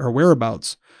disappearance and her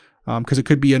whereabouts, because it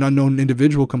could be an unknown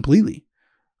individual completely.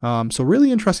 So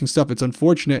really interesting stuff. It's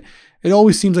unfortunate. It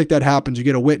always seems like that happens. You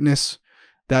get a witness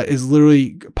that is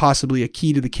literally possibly a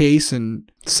key to the case,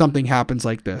 and something happens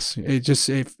like this.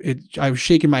 I was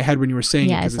shaking my head when you were saying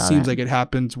it, because it seems like it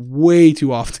happens way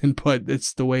too often, but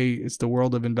it's the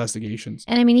world of investigations.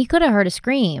 And I mean, he could have heard a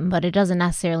scream, but it doesn't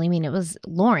necessarily mean it was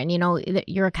Lauren.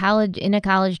 You're in a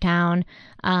college town.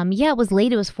 Yeah, it was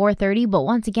late. It was 4:30. But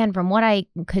once again, from what I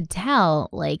could tell,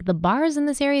 like the bars in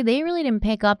this area, they really didn't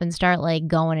pick up and start like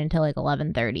going until like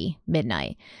 11:30,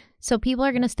 midnight. So people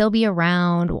are going to still be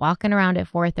around, walking around at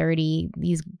 4:30.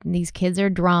 These kids are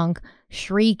drunk,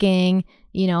 shrieking,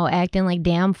 acting like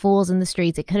damn fools in the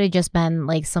streets. It could have just been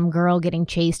like some girl getting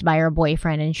chased by her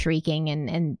boyfriend and shrieking,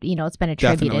 and it's been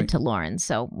attributed to Lauren.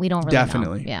 So we don't really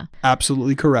know. Yeah.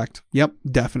 Absolutely correct. Yep,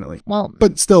 definitely. Well,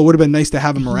 but still, it would have been nice to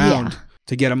have him around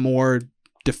to get a more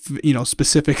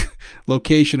specific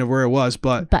location of where it was.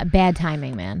 But bad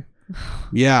timing, man.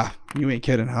 Yeah, you ain't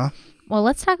kidding, huh? Well,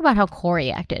 let's talk about how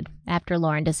Corey acted after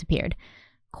Lauren disappeared.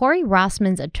 Corey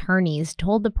Rossman's attorneys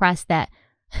told the press that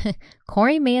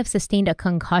Corey may have sustained a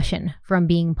concussion from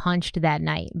being punched that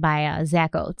night by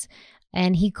Zach Oates,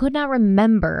 and he could not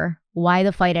remember why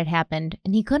the fight had happened,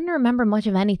 and he couldn't remember much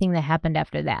of anything that happened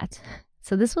after that.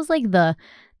 So this was like the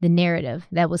narrative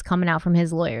that was coming out from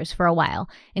his lawyers for a while.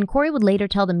 And Corey would later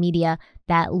tell the media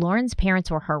that Lauren's parents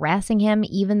were harassing him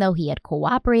even though he had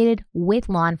cooperated with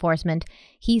law enforcement.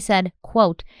 He said,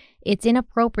 quote, "It's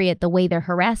inappropriate the way they're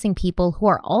harassing people who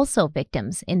are also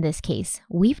victims in this case.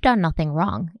 We've done nothing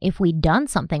wrong. If we'd done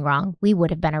something wrong, we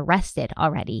would have been arrested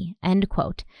already." End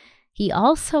quote. He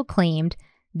also claimed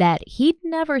that he'd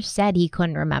never said he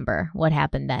couldn't remember what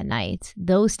happened that night.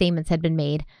 Those statements had been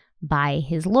made by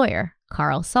his lawyer,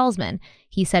 Carl Salzman.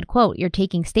 He said, quote, "You're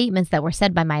taking statements that were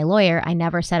said by my lawyer. I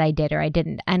never said I did or I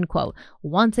didn't," end quote.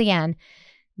 Once again,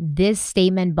 this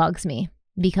statement bugs me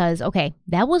because, okay,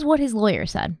 that was what his lawyer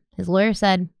said. His lawyer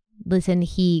said, listen,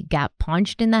 he got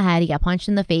punched in the head. He got punched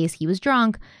in the face. He was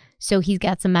drunk. So he's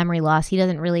got some memory loss. He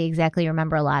doesn't really exactly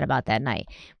remember a lot about that night.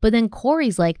 But then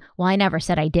Corey's like, well, I never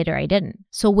said I did or I didn't.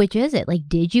 So which is it? Like,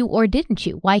 did you or didn't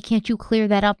you? Why can't you clear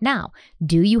that up now?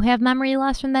 Do you have memory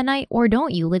loss from that night or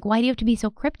don't you? Like, why do you have to be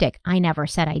so cryptic? I never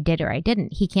said I did or I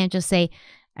didn't. He can't just say,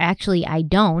 actually, I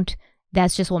don't.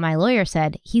 That's just what my lawyer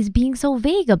said. He's being so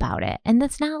vague about it. And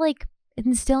that's not like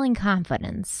instilling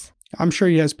confidence. I'm sure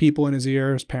he has people in his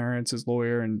ear, his parents, his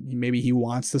lawyer, and maybe he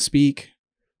wants to speak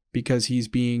because he's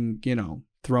being,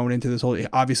 thrown into this whole,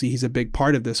 obviously he's a big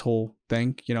part of this whole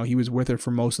thing. He was with her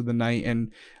for most of the night. And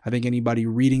I think anybody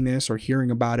reading this or hearing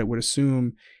about it would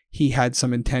assume he had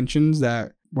some intentions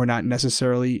that were not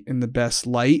necessarily in the best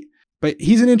light. But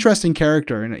he's an interesting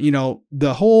character. And,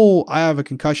 the whole, I have a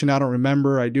concussion, I don't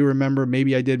remember, I do remember,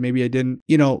 maybe I did, maybe I didn't.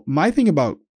 My thing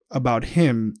about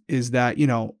him is that,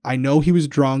 I know he was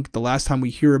drunk. The last time we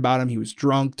hear about him, he was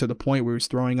drunk to the point where he was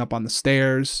throwing up on the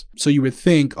stairs. So you would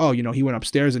think, oh, he went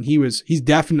upstairs and he's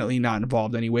definitely not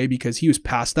involved anyway because he was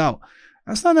passed out.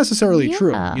 That's not necessarily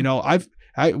true.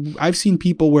 I've seen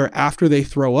people where after they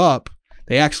throw up,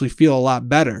 they actually feel a lot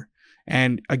better.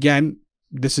 And again,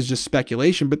 this is just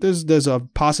speculation, but there's a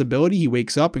possibility he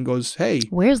wakes up and goes, hey,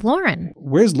 where's Lauren?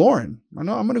 I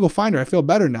know I'm going to go find her. I feel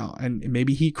better now. And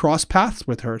maybe he crossed paths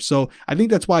with her. So I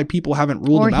think that's why people haven't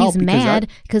ruled him out. Or he's mad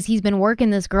because he's been working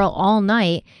this girl all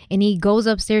night and he goes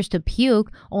upstairs to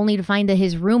puke only to find that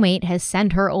his roommate has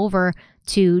sent her over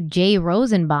to Jay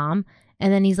Rosenbaum.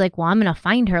 And then he's like, well, I'm going to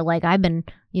find her. Like, I've been,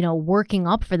 working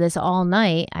up for this all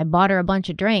night. I bought her a bunch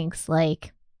of drinks.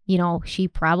 Like, you know, she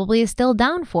probably is still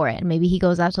down for it. And maybe he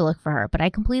goes out to look for her. But I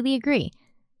completely agree.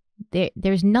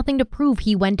 There's nothing to prove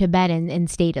he went to bed and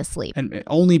stayed asleep. And the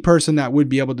only person that would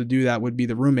be able to do that would be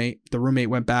the roommate. The roommate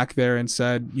went back there and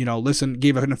said, you know, listen,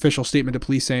 gave an official statement to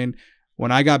police saying,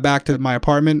 when I got back to my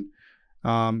apartment,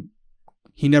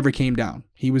 he never came down.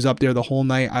 He was up there the whole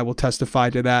night. I will testify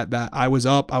to that I was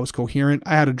up. I was coherent.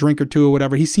 I had a drink or two or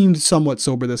whatever. He seemed somewhat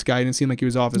sober, this guy. It didn't seem like he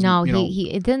was off his, no,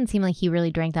 it didn't seem like he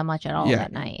really drank that much at all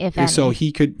that night, if any. So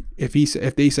he could, if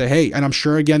they say, hey, and I'm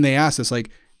sure, again, they asked this, like,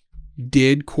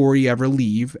 did Corey ever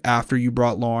leave after you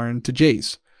brought Lauren to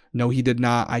Jay's? No, he did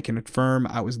not. I can confirm.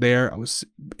 I was there. I was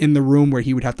in the room where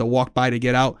he would have to walk by to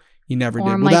get out. He never did.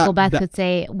 Or Michael Beth could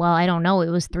say, well, I don't know. It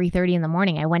was 3:30 in the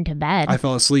morning. I went to bed. I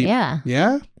fell asleep. Yeah.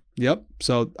 Yeah. Yep.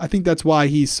 So I think that's why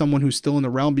he's someone who's still in the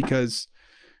realm, because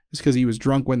just because he was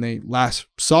drunk when they last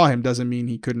saw him doesn't mean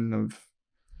he couldn't have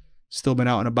still been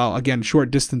out and about. Again,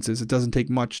 short distances. It doesn't take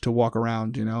much to walk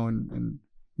around, you know, and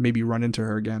maybe run into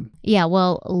her again. Yeah.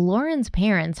 Well, Lauren's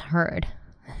parents heard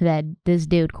that this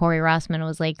dude, Corey Rossman,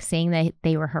 was like saying that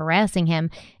they were harassing him,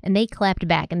 and they clapped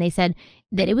back and they said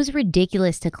that it was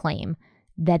ridiculous to claim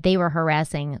that they were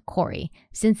harassing Corey,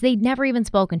 since they'd never even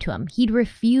spoken to him. He'd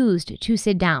refused to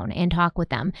sit down and talk with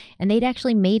them, and they'd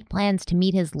actually made plans to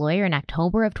meet his lawyer in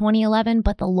October of 2011,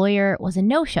 but the lawyer was a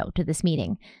no-show to this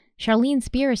meeting. Charlene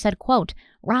Spierer said, quote,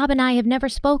 Rob and I have never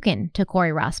spoken to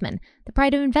Corey Rossman. The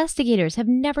private investigators have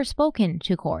never spoken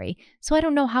to Corey. So I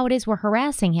don't know how it is we're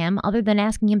harassing him other than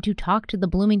asking him to talk to the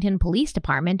Bloomington Police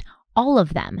Department, all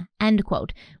of them, end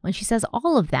quote. When she says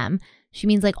all of them, she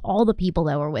means like all the people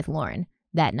that were with Lauren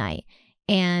that night.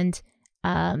 And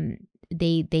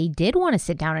they did want to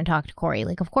sit down and talk to Corey.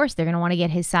 Like, of course, they're going to want to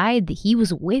get his side. He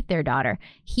was with their daughter.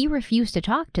 He refused to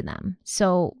talk to them.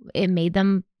 So it made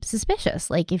them suspicious.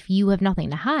 Like, if you have nothing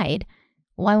to hide,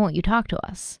 why won't you talk to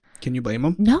us? Can you blame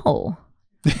him? No.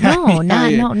 No,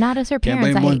 not as her parents.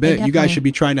 Can't blame one bit. You guys should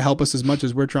be trying to help us as much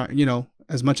as we're trying, you know,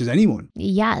 as much as anyone.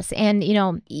 Yes. And, you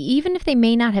know, even if they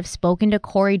may not have spoken to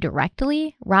Corey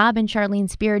directly, Rob and Charlene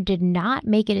Spierer did not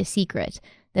make it a secret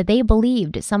that they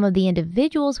believed some of the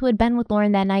individuals who had been with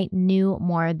Lauren that night knew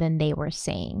more than they were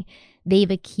saying. They've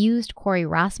accused Corey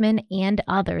Rossman and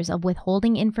others of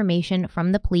withholding information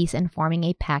from the police and forming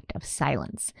a pact of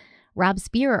silence. Rob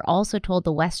Spierer also told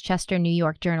the Westchester New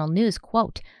York Journal News,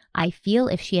 quote, I feel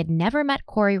if she had never met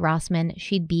Corey Rossman,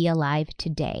 she'd be alive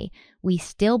today. We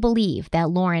still believe that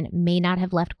Lauren may not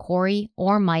have left Corey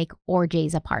or Mike or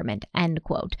Jay's apartment, end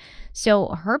quote. So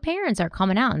her parents are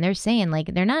coming out and they're saying,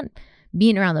 like, they're not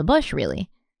beating around the bush, really.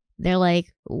 They're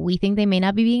like, we think they may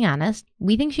not be being honest.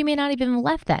 We think she may not even have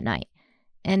left that night.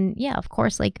 And yeah, of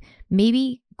course, like,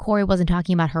 maybe Corey wasn't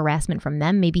talking about harassment from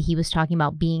them. Maybe he was talking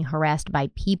about being harassed by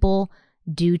people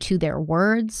due to their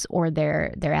words or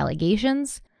their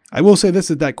allegations. I will say this,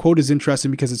 that quote is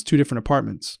interesting because it's two different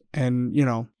apartments. And, you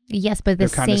know. Yes, but the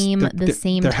same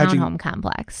townhome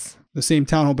complex. The same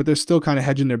townhome, but they're still kind of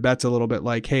hedging their bets a little bit,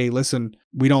 like, hey, listen,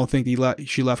 we don't think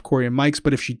she left Corey and Mike's,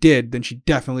 but if she did, then she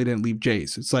definitely didn't leave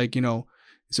Jay's. It's like, you know,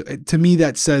 so to me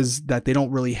that says that they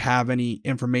don't really have any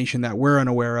information that we're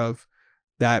unaware of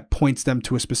that points them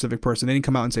to a specific person. They didn't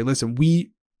come out and say, listen,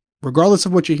 we, regardless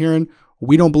of what you're hearing,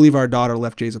 we don't believe our daughter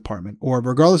left Jay's apartment. Or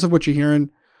regardless of what you're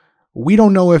hearing, we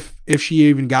don't know if she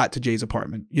even got to Jay's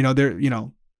apartment. You know, they're, you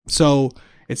know, so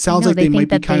it sounds like they might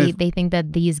be kind of. They think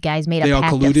that these guys made a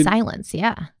pact of silence.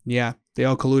 Yeah. Yeah. They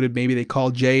all colluded. Maybe they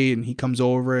called Jay and he comes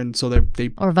over, and so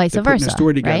they or vice versa. Putting their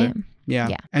story together. Right? Yeah.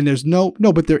 And there's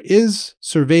but there is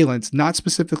surveillance, not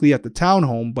specifically at the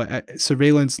townhome, but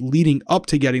surveillance leading up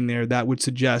to getting there that would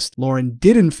suggest Lauren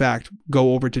did in fact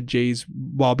go over to Jay's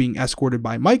while being escorted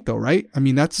by Mike, though, right? I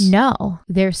mean, that's. No,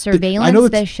 there's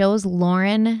surveillance that shows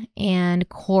Lauren and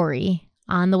Corey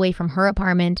on the way from her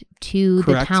apartment to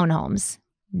the townhomes.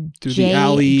 Through the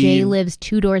alley. Jay lives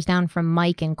 2 doors down from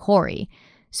Mike and Corey.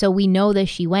 So we know that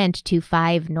she went to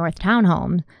 5 North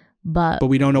Townhome, but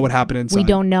we don't know what happened inside. We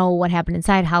don't know what happened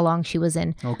inside, how long she was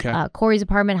in Corey's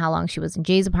apartment, how long she was in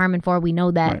Jay's apartment for. We know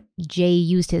that Jay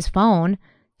used his phone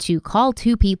to call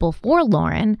 2 people for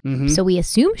Lauren. Mm-hmm. So we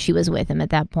assume she was with him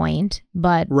at that point,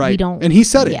 but we don't. And he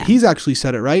said it. He's actually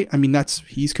said it, right? I mean,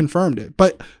 he's confirmed it.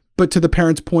 But to the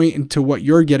parents' point and to what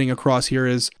you're getting across here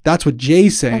is that's what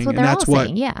Jay's saying. That's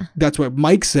what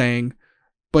Mike's saying.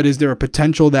 But is there a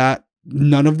potential that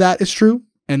none of that is true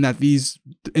and that these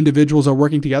individuals are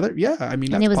working together? Yeah. I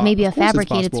mean, and it was maybe a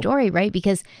fabricated story, right?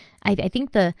 Because I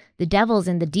think the devil's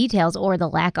in the details, or the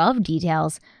lack of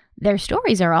details. Their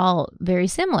stories are all very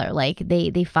similar. Like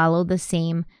they follow the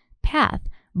same path.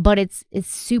 but it's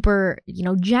super,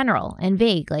 general and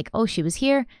vague. Like, oh, she was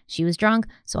here, she was drunk,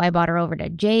 so I brought her over to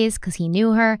Jay's because he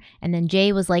knew her. And then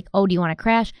Jay was like, oh, do you want to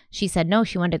crash? She said no,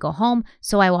 she wanted to go home,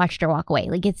 so I watched her walk away.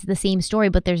 Like, it's the same story,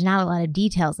 but there's not a lot of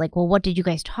details. Like, well, what did you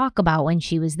guys talk about when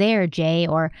she was there, Jay?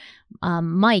 Or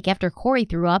Mike, after Corey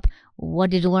threw up,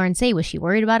 what did Lauren say? Was she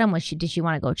worried about him? Did she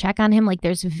want to go check on him? Like,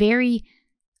 there's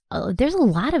a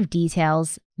lot of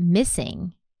details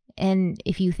missing. And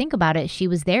if you think about it, she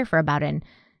was there for about an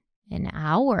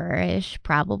hour-ish,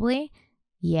 probably.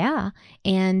 Yeah.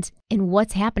 And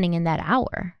what's happening in that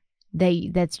hour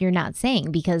that's you're not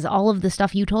saying, because all of the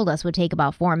stuff you told us would take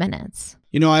about 4 minutes.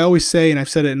 I always say, and I've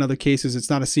said it in other cases, it's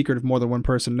not a secret if more than one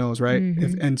person knows, right?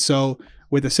 Mm-hmm. And so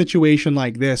with a situation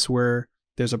like this where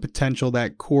there's a potential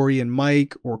that Corey and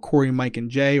Mike, or Corey, Mike, and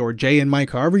Jay, or Jay and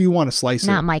Mike, however you want to slice it.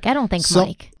 Not Mike. I don't think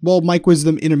Mike. Well, Mike was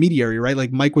the intermediary, right?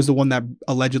 Like, Mike was the one that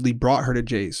allegedly brought her to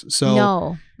Jay's. So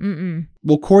no. Mm-mm.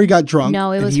 Well, Corey got drunk.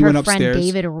 No, it was he her went friend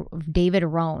upstairs. David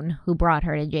Rohn who brought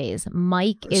her to Jay's.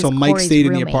 Mike is Mike Corey's stayed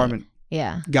roommate. in the apartment.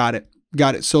 Yeah. Got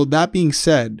it. So that being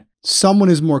said, someone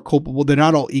is more culpable. They're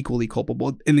not all equally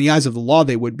culpable. In the eyes of the law,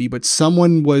 they would be, but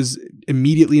someone was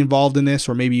immediately involved in this,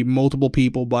 or maybe multiple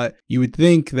people. But you would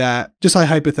think that, just a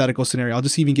hypothetical scenario, I'll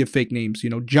just even give fake names.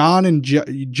 John and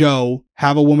Joe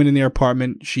have a woman in their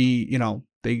apartment. She,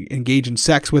 they engage in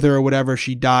sex with her or whatever.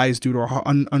 She dies due to her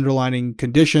underlying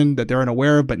condition that they're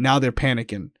unaware of, but now they're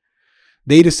panicking.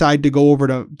 They decide to go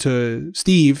over to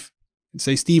Steve and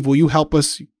say, Steve, will you help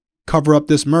us cover up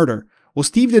this murder? Well,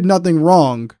 Steve did nothing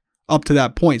wrong up to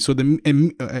that point. So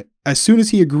as soon as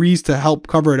he agrees to help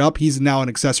cover it up, he's now an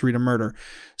accessory to murder.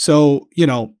 So,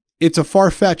 it's a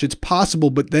far-fetched, it's possible,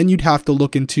 but then you'd have to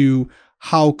look into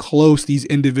how close these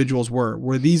individuals were.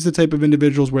 Were these the type of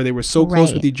individuals where they were so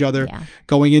close with each other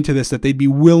going into this that they'd be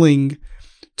willing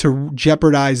to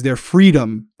jeopardize their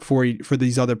freedom for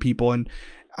these other people? And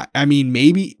I mean,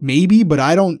 maybe, but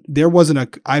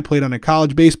I played on a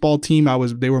college baseball team.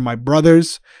 They were my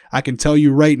brothers. I can tell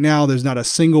you right now, there's not a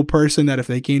single person that if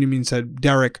they came to me and said,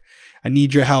 Derek, I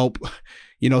need your help.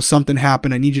 Something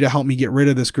happened. I need you to help me get rid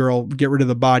of this girl, get rid of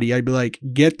the body. I'd be like,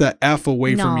 get the F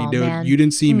away from me, dude. Man. You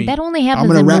didn't see me. That only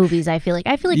happens in movies, I feel like.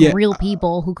 Real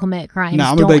people who commit crimes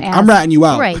I'm ratting you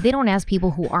out. Right. They don't ask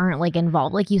people who aren't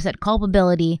involved. Like you said,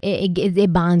 culpability,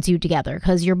 it bonds you together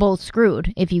because you're both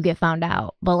screwed if you get found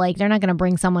out. But they're not going to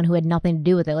bring someone who had nothing to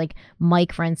do with it, like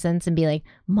Mike, for instance, and be like,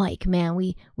 Mike, man,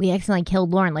 we accidentally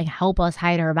killed Lauren. Help us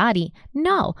hide her body.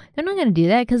 No, they're not going to do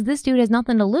that because this dude has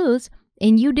nothing to lose.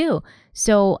 And you do.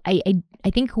 So I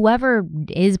think whoever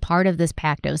is part of this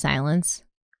pact of silence,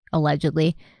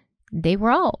 allegedly, they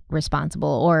were all responsible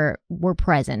or were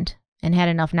present and had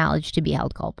enough knowledge to be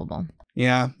held culpable.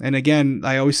 Yeah. And again,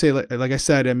 I always say, like I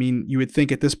said, I mean, you would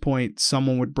think at this point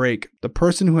someone would break. The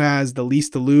person who has the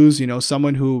least to lose,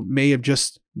 someone who may have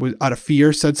just out of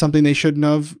fear said something they shouldn't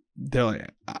have. They're like,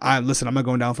 listen, I'm not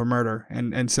going down for murder,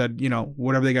 and said,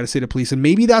 whatever they got to say to police. And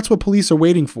maybe that's what police are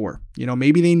waiting for.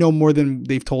 Maybe they know more than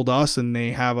they've told us, and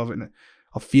they have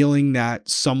a feeling that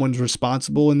someone's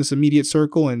responsible in this immediate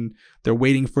circle, and they're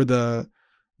waiting for the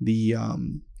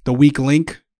weak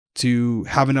link to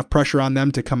have enough pressure on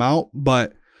them to come out.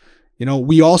 But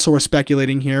we also are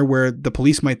speculating here where the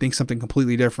police might think something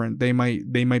completely different. They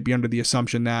might be under the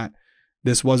assumption that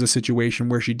this was a situation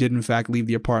where she did in fact leave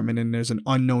the apartment, and there's an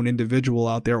unknown individual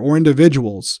out there, or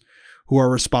individuals who are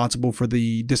responsible for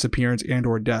the disappearance and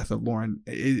or death of Lauren.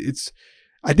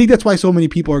 I think that's why so many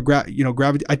people are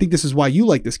I think this is why you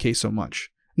like this case so much.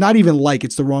 Not even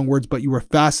it's the wrong words, but you were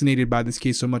fascinated by this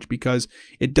case so much because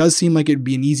it does seem like it'd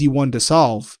be an easy one to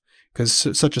solve because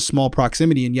such a small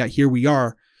proximity, and yet here we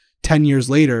are 10 years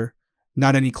later,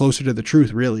 not any closer to the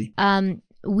truth, really.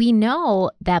 We know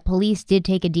that police did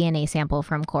take a DNA sample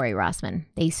from Corey Rossman.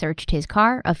 They searched his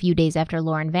car a few days after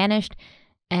Lauren vanished,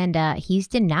 and he's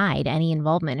denied any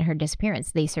involvement in her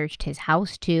disappearance. They searched his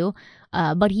house too,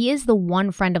 but he is the one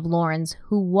friend of Lauren's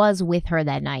who was with her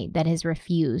that night that has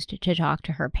refused to talk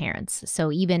to her parents.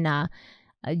 So even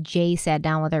Jay sat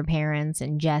down with her parents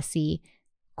and Jesse.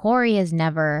 Corey has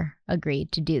never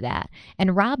agreed to do that.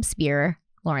 And Rob Spierer,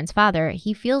 Lauren's father,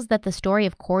 he feels that the story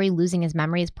of Corey losing his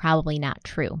memory is probably not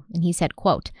true. And he said,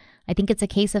 quote, I think it's a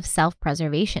case of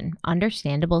self-preservation,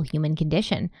 understandable human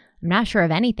condition. I'm not sure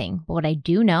of anything, but what I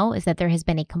do know is that there has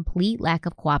been a complete lack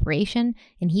of cooperation,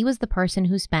 and he was the person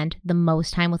who spent the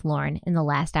most time with Lauren in the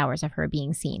last hours of her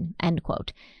being seen, end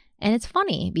quote. And it's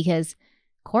funny because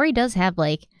Corey does have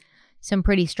some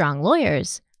pretty strong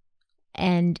lawyers,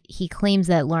 and he claims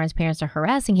that Lauren's parents are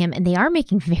harassing him, and they are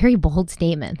making very bold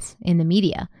statements in the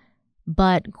media.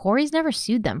 But Corey's never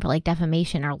sued them for like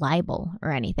defamation or libel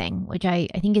or anything, which I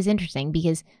think is interesting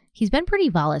because he's been pretty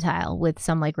volatile with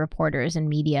some like reporters and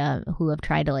media who have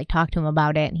tried to like talk to him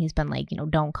about it. And he's been like,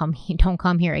 don't come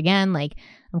here again. Like,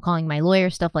 I'm calling my lawyer,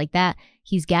 stuff like that.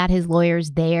 He's got his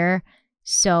lawyers there.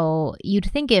 So you'd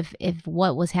think if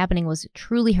what was happening was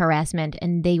truly harassment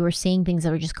and they were saying things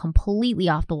that were just completely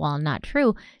off the wall and not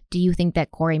true, do you think that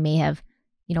Corey may have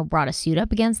brought a suit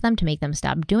up against them to make them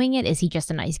stop doing it? Is he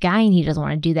just a nice guy and he doesn't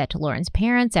want to do that to Lauren's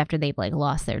parents after they've like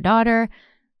lost their daughter?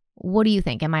 What do you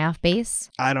think? Am I off base?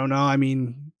 I don't know. I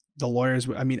mean, the lawyers,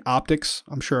 optics,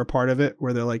 I'm sure are part of it,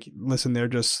 where they're like, listen, they're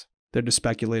just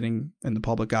speculating in the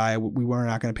public eye. We were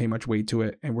not going to pay much weight to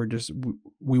it. And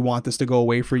we want this to go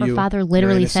away for you. Her father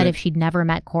literally said if she'd never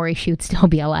met Corey, she would still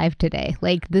be alive today.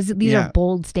 Like these are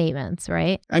bold statements,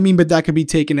 right? I mean, but that could be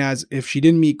taken as if she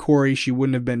didn't meet Corey, she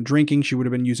wouldn't have been drinking. She would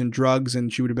have been using drugs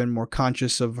and she would have been more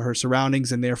conscious of her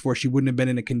surroundings. And therefore she wouldn't have been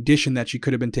in a condition that she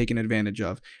could have been taken advantage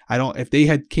of. If they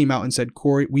had came out and said,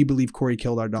 Corey, we believe Corey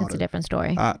killed our daughter. That's a different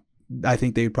story. I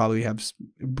think they would probably have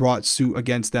brought suit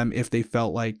against them if they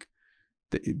felt like,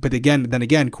 but then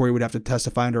again, Corey would have to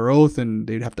testify under oath and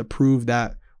they'd have to prove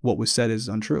that what was said is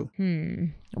untrue.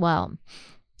 Well,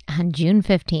 on June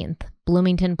 15th,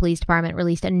 Bloomington Police Department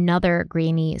released another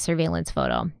grainy surveillance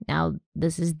photo. Now,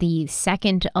 this is the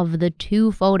second of the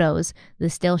two photos, the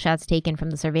still shots taken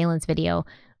from the surveillance video,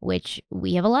 which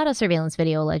we have a lot of surveillance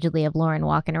video allegedly of Lauren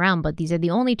walking around, but these are the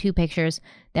only two pictures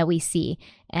that we see.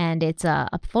 And it's a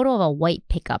photo of a white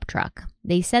pickup truck.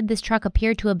 They said this truck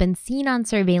appeared to have been seen on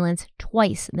surveillance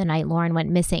twice the night Lauren went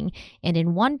missing. And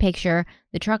in one picture,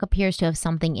 the truck appears to have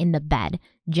something in the bed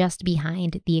just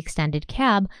behind the extended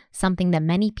cab, something that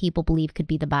many people believe could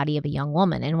be the body of a young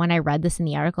woman. And when I read this in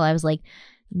the article, I was like,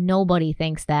 nobody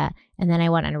thinks that. And then I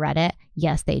went and read it.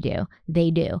 Yes, they do.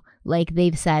 They do. Like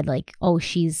they've said like, oh,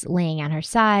 she's laying on her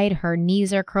side. Her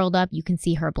knees are curled up. You can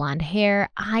see her blonde hair.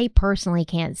 I personally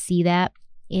can't see that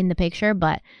in the picture,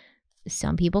 but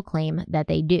some people claim that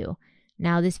they do.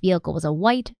 Now, this vehicle was a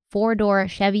white four-door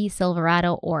Chevy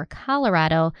Silverado or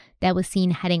Colorado that was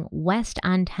seen heading west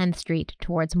on 10th Street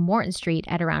towards Morton Street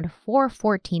at around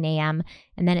 4:14 a.m.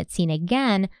 And then it's seen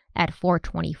again at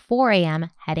 4:24 a.m.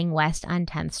 heading west on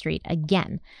 10th Street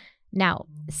again. Now,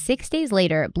 6 days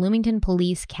later, Bloomington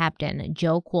Police Captain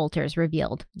Joe Qualters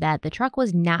revealed that the truck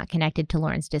was not connected to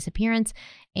Lauren's disappearance,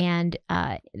 and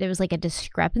there was like a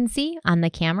discrepancy on the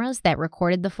cameras that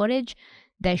recorded the footage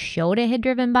that showed it had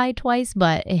driven by twice,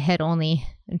 but it had only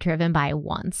driven by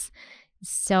once.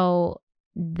 So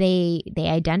they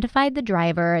identified the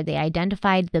driver, they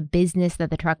identified the business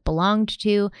that the truck belonged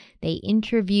to, they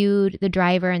interviewed the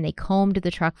driver, and they combed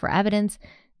the truck for evidence,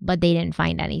 but they didn't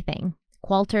find anything.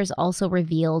 Qualters also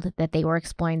revealed that they were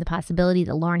exploring the possibility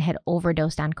that Lauren had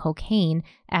overdosed on cocaine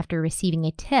after receiving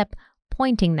a tip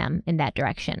pointing them in that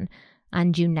direction.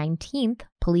 On June 19th,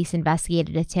 police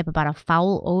investigated a tip about a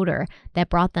foul odor that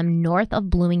brought them north of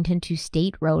Bloomington to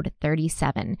State Road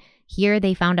 37. Here,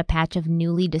 they found a patch of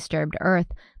newly disturbed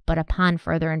earth, but upon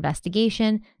further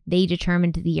investigation, they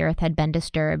determined the earth had been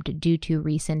disturbed due to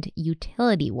recent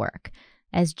utility work.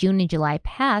 As June and July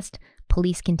passed,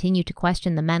 police continued to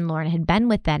question the men Lauren had been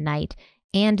with that night,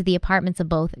 and the apartments of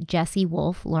both Jesse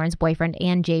Wolf, Lauren's boyfriend,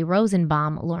 and Jay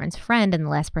Rosenbaum, Lauren's friend and the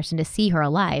last person to see her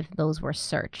alive. Those were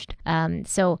searched.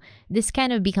 So this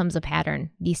kind of becomes a pattern.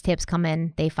 These tips come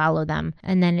in, they follow them,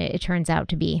 and then it turns out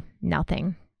to be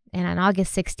nothing. And on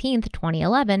August 16th,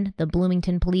 2011, the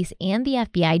Bloomington police and the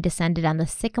FBI descended on the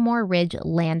Sycamore Ridge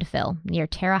landfill near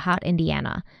Terre Haute,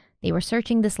 Indiana. They were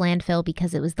searching this landfill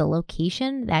because it was the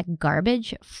location that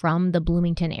garbage from the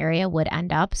Bloomington area would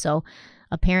end up. So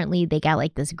apparently they got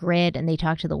like this grid and they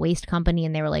talked to the waste company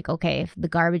and they were like, okay, if the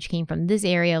garbage came from this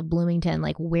area of Bloomington,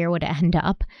 like where would it end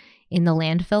up in the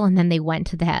landfill? And then they went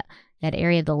to that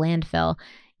area of the landfill,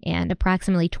 and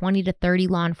approximately 20 to 30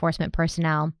 law enforcement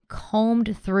personnel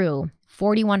combed through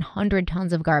 4,100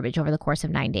 tons of garbage over the course of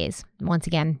 9 days. Once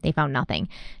again, they found nothing.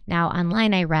 Now,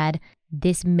 online I read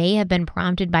this may have been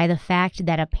prompted by the fact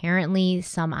that apparently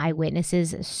some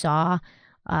eyewitnesses saw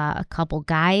a couple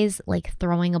guys like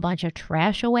throwing a bunch of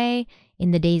trash away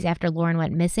in the days after Lauren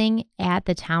went missing at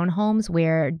the townhomes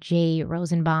where Jay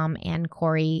Rosenbaum and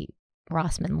Corey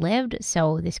Rossman lived.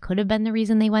 So this could have been the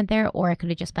reason they went there, or it could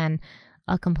have just been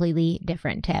a completely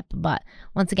different tip. But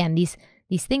once again, these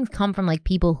things come from like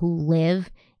people who live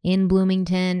in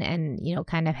Bloomington and,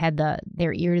 kind of had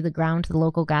their ear to the ground to the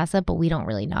local gossip, but we don't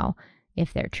really know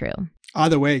if they're true.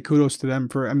 Either way, kudos to them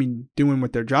for, doing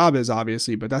what their job is,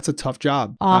 obviously, but that's a tough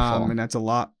job. Awful. And that's a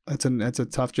lot. That's a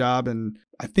tough job. And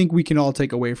I think we can all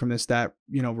take away from this that,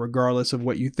 regardless of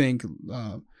what you think,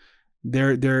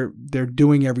 they're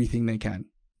doing everything they can.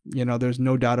 There's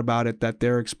no doubt about it that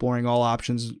they're exploring all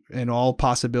options and all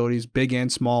possibilities, big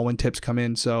and small, when tips come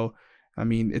in. So, I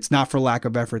mean, it's not for lack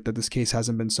of effort that this case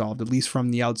hasn't been solved, at least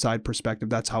from the outside perspective.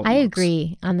 That's how it looks. I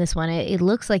agree on this one. It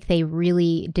looks like they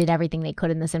really did everything they could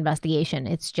in this investigation.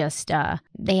 It's just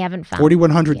they haven't found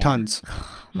 4,100 tons.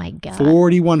 Oh my God.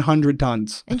 4,100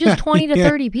 tons. And just 20 to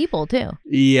 30 people too.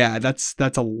 Yeah, that's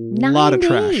a lot of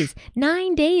trash.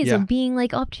 9 days of being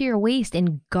like up to your waist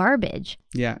in garbage.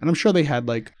 Yeah, and I'm sure they had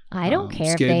like I don't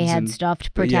care if they had stuff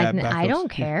to protect it. I don't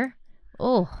care.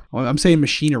 Oh, well, I'm saying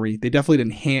machinery. They definitely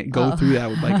didn't go through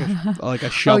that with like a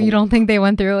shovel. Oh, you don't think they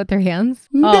went through it with their hands?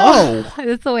 No. Oh,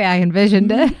 that's the way I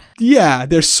envisioned it. Yeah,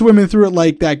 they're swimming through it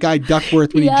like that guy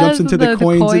Duckworth when he jumps into the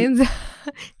coins.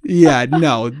 Yeah,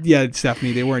 no. Yeah,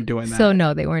 Stephanie, they weren't doing that. So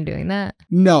no, they weren't doing that.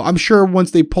 No, I'm sure once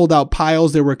they pulled out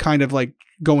piles, they were kind of like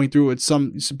going through it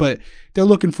but they're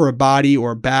looking for a body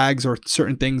or bags or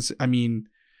certain things. I mean,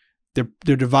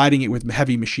 they're dividing it with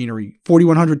heavy machinery.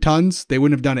 4,100 tons. They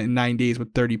wouldn't have done it in 9 days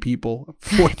with 30 people.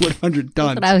 4,100 tons.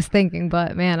 That's what I was thinking,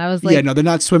 but man, I was like, yeah, no, they're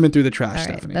not swimming through the trash, all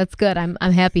right, Stephanie. That's good. I'm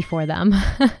happy for them.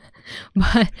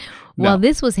 But while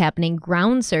this was happening,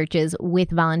 ground searches with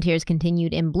volunteers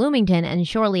continued in Bloomington, and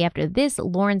shortly after this,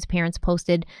 Lauren's parents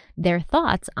posted their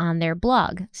thoughts on their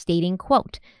blog, stating,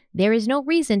 quote, "There is no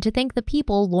reason to think the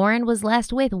people Lauren was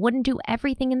last with wouldn't do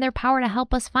everything in their power to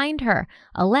help us find her.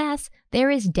 Alas, there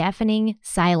is deafening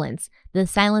silence. The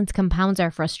silence compounds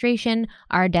our frustration,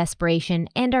 our desperation,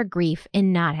 and our grief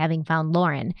in not having found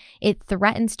Lauren. It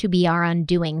threatens to be our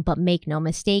undoing, but make no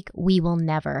mistake, we will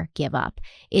never give up.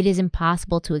 It is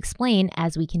impossible to explain,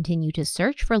 as we continue to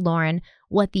search for Lauren,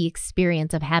 what the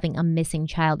experience of having a missing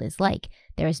child is like.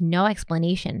 There is no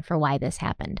explanation for why this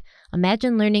happened.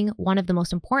 Imagine learning one of the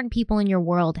most important people in your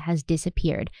world has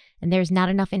disappeared, and there's not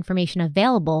enough information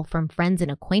available from friends and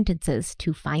acquaintances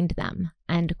to find them."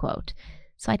 End quote.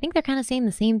 So I think they're kind of saying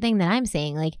the same thing that I'm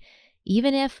saying. Like,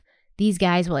 even if these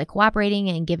guys were like cooperating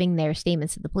and giving their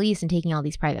statements to the police and taking all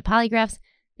these private polygraphs,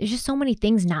 there's just so many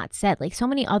things not said, like so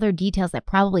many other details that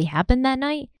probably happened that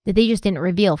night that they just didn't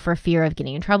reveal for fear of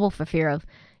getting in trouble, for fear of,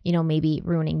 maybe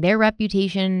ruining their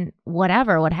reputation,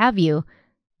 whatever, what have you.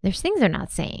 There's things they're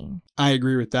not saying. I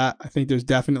agree with that. I think there's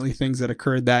definitely things that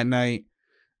occurred that night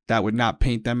that would not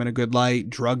paint them in a good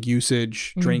light. Drug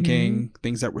usage, drinking,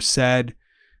 things that were said,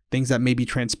 things that maybe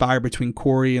transpired between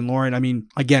Corey and Lauren. I mean,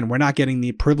 again, we're not getting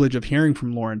the privilege of hearing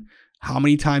from Lauren. How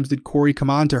many times did Corey come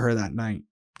on to her that night?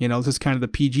 This is kind of the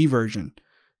PG version.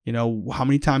 How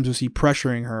many times was he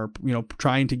pressuring her,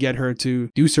 trying to get her to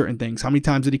do certain things? How many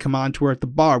times did he come on to her at the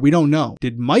bar? We don't know.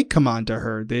 Did Mike come on to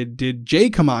her? Did Jay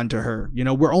come on to her?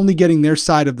 We're only getting their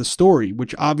side of the story,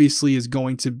 which obviously is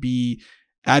going to be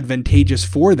advantageous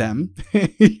for them.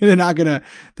 they're not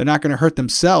gonna hurt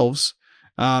themselves.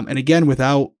 And again,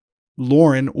 without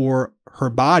Lauren or her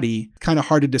body, kind of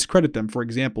hard to discredit them. For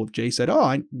example, if Jay said,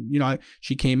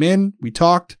 she came in, we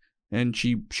talked, and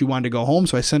she wanted to go home,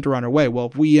 so I sent her on her way. Well,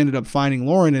 if we ended up finding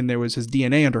Lauren and there was his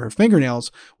DNA under her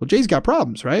fingernails, well, Jay's got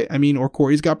problems, right? I mean, or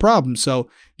Corey's got problems. So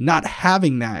not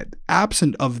having that,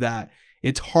 absent of that,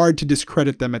 it's hard to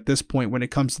discredit them at this point when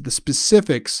it comes to the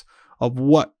specifics of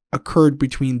what occurred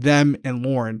between them and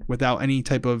Lauren without any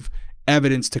type of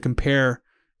evidence to compare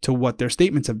to what their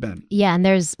statements have been. Yeah, and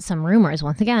there's some rumors,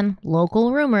 once again,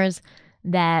 local rumors,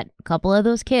 that a couple of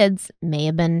those kids may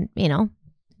have been,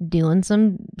 doing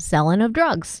some selling of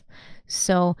drugs.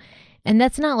 So, and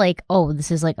that's not like, oh,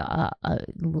 this is like a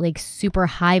like super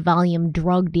high volume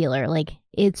drug dealer. Like,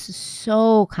 it's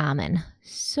so common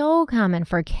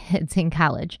for kids in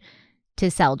college to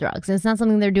sell drugs. And it's not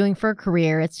something they're doing for a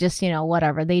career. It's just,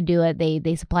 whatever. They do it.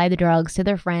 They supply the drugs to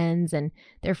their friends, and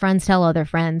their friends tell other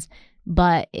friends.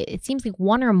 But it seems like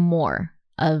one or more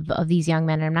of these young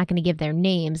men, and I'm not going to give their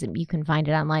names, and you can find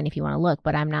it online if you want to look,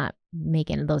 but I'm not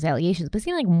making those allegations, but it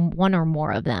seemed like one or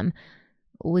more of them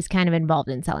was kind of involved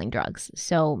in selling drugs.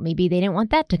 So maybe they didn't want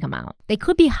that to come out. They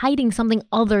could be hiding something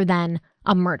other than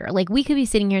a murder. Like, we could be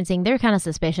sitting here and saying they're kind of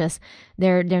suspicious.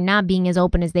 They're not being as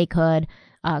open as they could.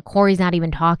 Corey's not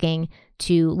even talking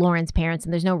to Lauren's parents,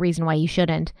 and there's no reason why he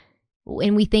shouldn't.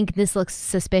 And we think this looks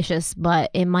suspicious,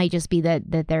 but it might just be that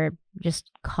they're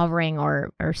just covering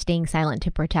or staying silent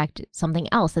to protect something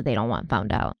else that they don't want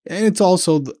found out. And it's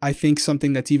also, I think,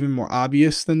 something that's even more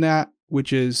obvious than that,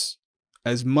 which is,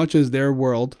 as much as their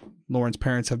world, Lauren's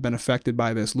parents, have been affected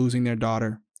by this, losing their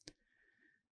daughter,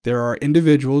 there are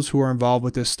individuals who are involved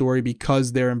with this story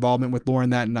because their involvement with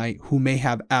Lauren that night who may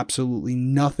have absolutely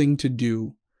nothing to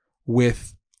do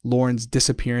with Lauren's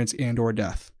disappearance and or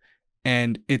death.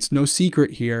 And it's no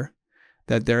secret here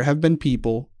that there have been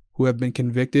people who have been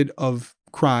convicted of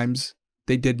crimes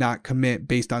they did not commit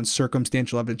based on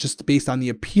circumstantial evidence, just based on the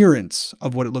appearance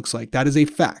of what it looks like. That is a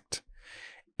fact.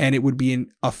 And it would be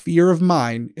a fear of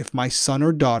mine if my son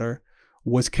or daughter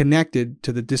was connected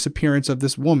to the disappearance of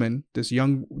this woman, this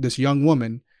young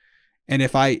woman. And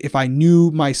if I knew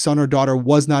my son or daughter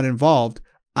was not involved,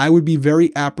 I would be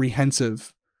very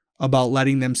apprehensive about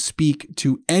letting them speak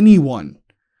to anyone,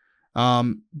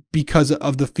 because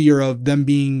of the fear of them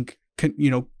being,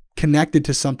 connected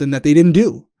to something that they didn't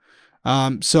do.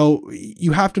 So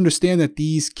you have to understand that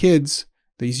these kids,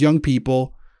 these young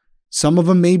people, some of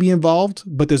them may be involved,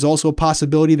 but there's also a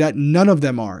possibility that none of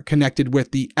them are connected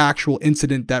with the actual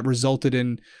incident that resulted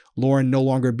in Lauren no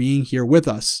longer being here with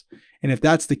us. And if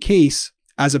that's the case,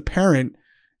 as a parent,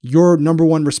 your number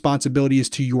one responsibility is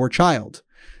to your child.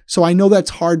 So I know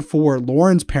that's hard for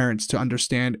Lauren's parents to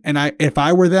understand. And if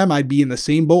I were them, I'd be in the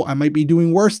same boat. I might be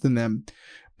doing worse than them.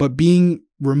 But being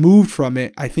removed from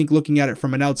it, I think looking at it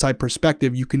from an outside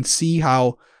perspective, you can see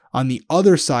how on the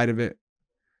other side of it,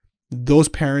 those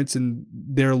parents and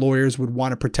their lawyers would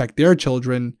want to protect their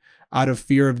children out of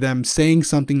fear of them saying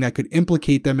something that could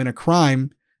implicate them in a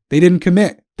crime they didn't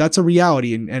commit. That's a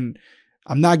reality. And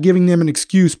I'm not giving them an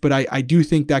excuse, but I do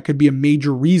think that could be a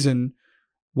major reason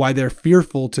why they're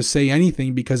fearful to say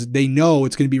anything, because they know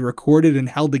it's going to be recorded and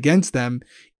held against them,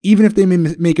 even if they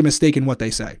make a mistake in what they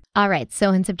say. All right.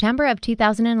 So in September of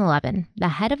 2011, the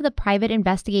head of the private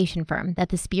investigation firm that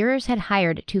the Spierers had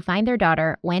hired to find their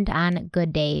daughter went on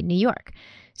Good Day New York.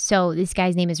 So this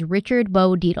guy's name is Richard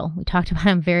Bo Dietl. We talked about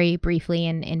him very briefly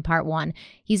in part one.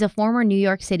 He's a former New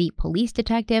York City police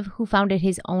detective who founded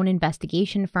his own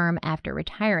investigation firm after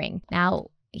retiring. Now,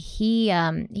 he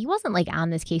wasn't like on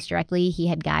this case directly. He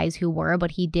had guys who were,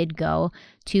 but he did go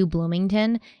to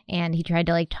Bloomington and he tried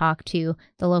to like talk to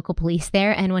the local police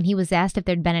there. And when he was asked if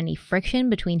there'd been any friction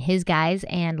between his guys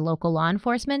and local law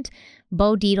enforcement,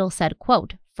 Bo Dietl said,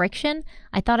 quote, "Friction?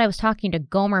 I thought I was talking to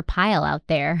Gomer Pyle out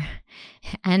there,"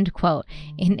 end quote.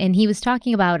 And he was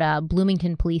talking about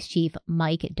Bloomington Police Chief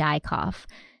Mike Dykoff.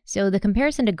 So the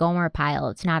comparison to Gomer Pyle,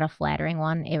 it's not a flattering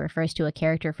one. It refers to a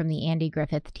character from the Andy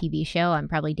Griffith TV show. I'm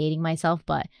probably dating myself,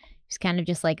 but he's kind of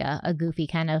just like a goofy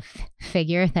kind of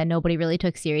figure that nobody really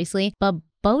took seriously. But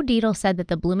Bo Dietl said that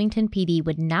the Bloomington PD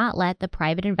would not let the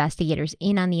private investigators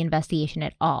in on the investigation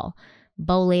at all.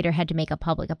 Bo later had to make a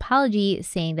public apology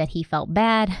saying that he felt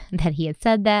bad, that he had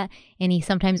said that, and he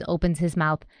sometimes opens his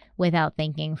mouth without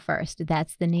thinking first.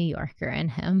 That's the New Yorker in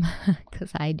him, because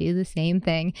I do the same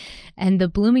thing. And the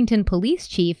Bloomington police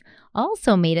chief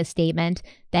also made a statement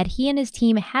that he and his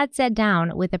team had sat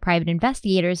down with the private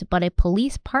investigators, but a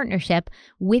police partnership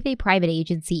with a private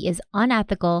agency is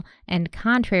unethical and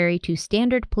contrary to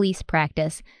standard police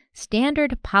practice.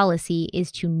 Standard policy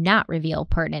is to not reveal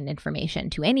pertinent information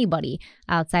to anybody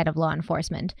outside of law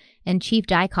enforcement. And Chief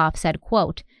Dykoff said,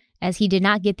 quote, "As he did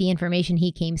not get the information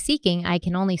he came seeking, I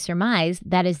can only surmise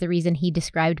that is the reason he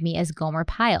described me as Gomer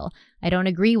Pyle. I don't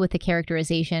agree with the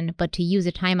characterization, but to use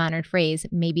a time-honored phrase,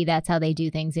 maybe that's how they do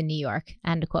things in New York."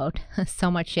 End quote. So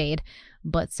much shade,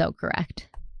 but so correct.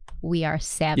 We are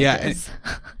savages.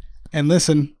 Yeah, and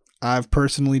listen, I've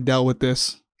personally dealt with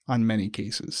this on many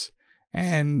cases.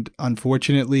 And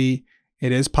unfortunately,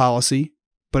 it is policy,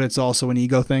 but it's also an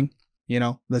ego thing.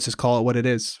 Let's just call it what it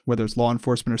is, whether it's law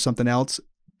enforcement or something else.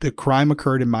 The crime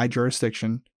occurred in my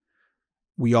jurisdiction.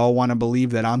 We all want to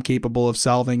believe that I'm capable of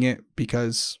solving it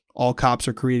because all cops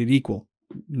are created equal.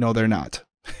 No, they're not.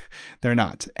 They're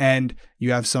not. And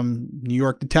you have some New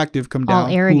York detective come down.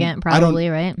 All arrogant, probably,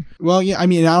 right? Well, yeah. I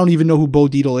mean, I don't even know who Bo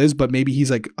Dietl is, but maybe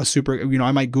he's like a super.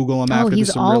 I might Google him after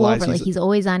this and realize over. Like he's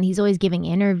always on. He's always giving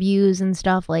interviews and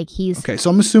stuff. Like he's okay.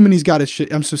 So I'm assuming he's got his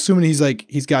shit. I'm assuming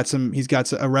he's got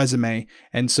a resume,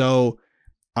 and so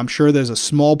I'm sure there's a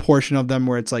small portion of them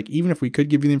where it's like, even if we could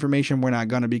give you the information, we're not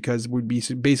gonna, because we'd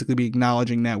basically be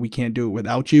acknowledging that we can't do it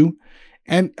without you.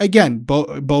 And again,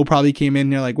 Bo probably came in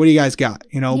there like, "What do you guys got?"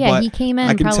 Yeah, but he came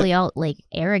in probably all like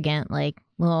arrogant, like,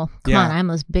 "Well, come on, I'm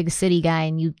this big city guy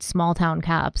and you small town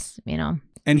cops,"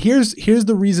 And here's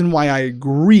the reason why I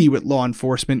agree with law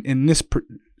enforcement in this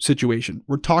situation.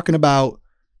 We're talking about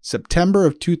September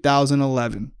of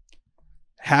 2011.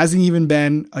 Hasn't even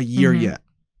been a year yet.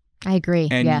 I agree.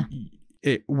 And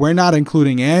we're not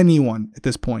including anyone at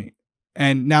this point.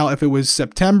 And now if it was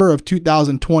September of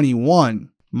 2021,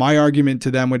 my argument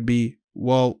to them would be,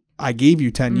 well, I gave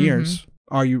you 10 years.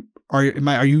 Do you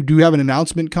have an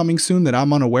announcement coming soon that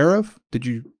I'm unaware of? Did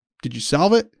you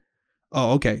solve it?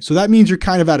 Oh, okay. So that means you're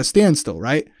kind of at a standstill,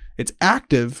 right? It's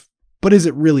active, but is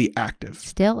it really active? It's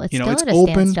still at a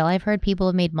standstill. I've heard people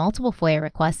have made multiple FOIA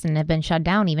requests and have been shut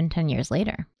down even 10 years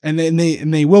later. And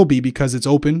they will be, because it's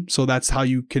open. So that's how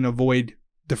you can avoid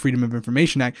the Freedom of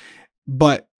Information Act.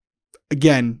 But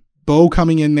again, Bo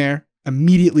coming in there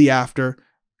immediately after,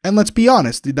 and let's be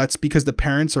honest, that's because the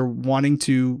parents are wanting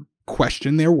to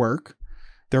question their work.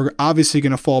 They're obviously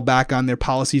going to fall back on their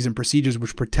policies and procedures,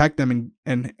 which protect them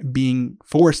and being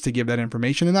forced to give that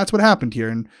information. And that's what happened here.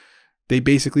 And they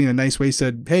basically, in a nice way,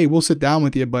 said, hey, we'll sit down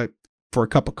with you, but for a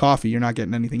cup of coffee, you're not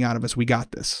getting anything out of us. We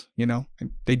got this, And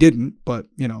they didn't, but,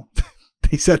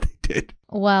 they said they did.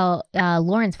 Well,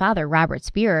 Lauren's father, Robert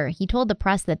Spierer, he told the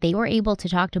press that they were able to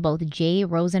talk to both Jay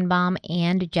Rosenbaum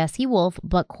and Jesse Wolf,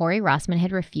 but Corey Rossman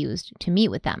had refused to meet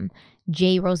with them.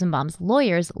 Jay Rosenbaum's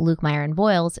lawyers, Luke Meyer and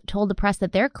Voiles, told the press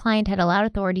that their client had allowed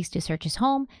authorities to search his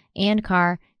home and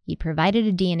car. He'd provided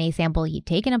a DNA sample, he'd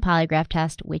taken a polygraph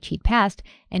test, which he'd passed,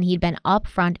 and he'd been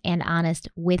upfront and honest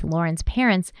with Lauren's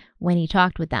parents when he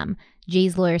talked with them.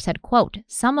 Jay's lawyer said, quote,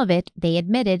 some of it they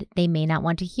admitted they may not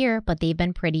want to hear, but they've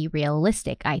been pretty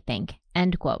realistic, I think,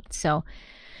 end quote. So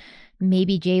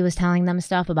maybe Jay was telling them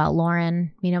stuff about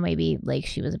Lauren, maybe like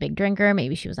she was a big drinker,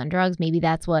 maybe she was on drugs, maybe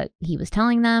that's what he was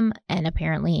telling them, and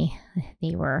apparently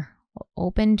they were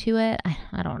open to it.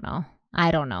 I don't know.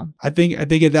 I think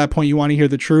at that point you want to hear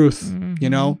the truth,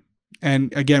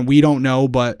 And again, we don't know,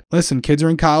 but listen, kids are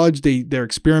in college. They're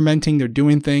experimenting. They're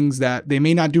doing things that they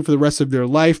may not do for the rest of their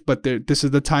life, but this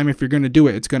is the time if you're going to do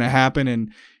it, it's going to happen.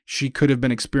 And she could have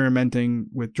been experimenting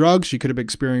with drugs. She could have been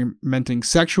experimenting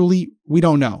sexually. We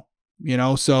don't know,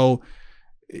 So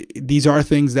these are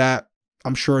things that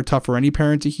I'm sure are tough for any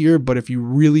parent to hear. But if you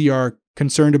really are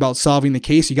concerned about solving the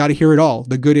case, you got to hear it all,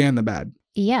 the good and the bad.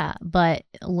 Yeah, but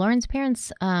Lauren's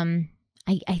parents,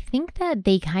 I think that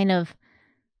they kind of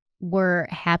were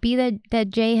happy that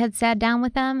Jay had sat down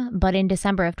with them. But in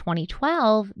December of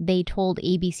 2012, they told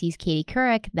ABC's Katie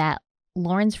Couric that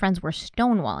Lauren's friends were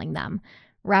stonewalling them.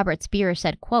 Robert Spierer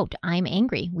said, quote, I'm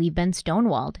angry. We've been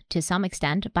stonewalled to some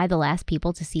extent by the last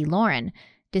people to see Lauren.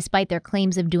 Despite their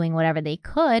claims of doing whatever they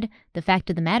could, the fact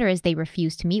of the matter is they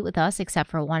refused to meet with us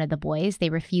except for one of the boys. They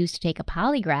refused to take a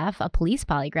polygraph, a police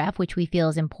polygraph, which we feel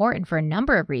is important for a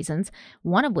number of reasons,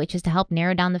 one of which is to help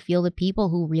narrow down the field of people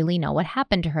who really know what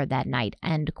happened to her that night,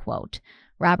 end quote.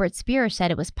 Robert Spierer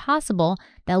said it was possible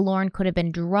that Lauren could have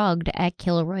been drugged at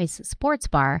Kilroy's sports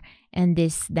bar, and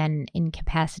this then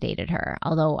incapacitated her,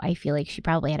 although I feel like she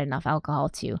probably had enough alcohol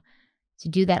to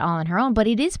do that all on her own, but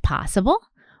it is possible.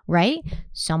 Right?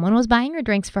 Someone was buying her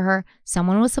drinks for her.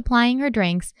 Someone was supplying her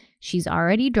drinks. She's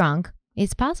already drunk.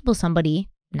 It's possible somebody,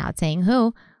 not saying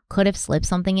who, could have slipped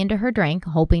something into her drink,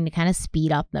 hoping to kind of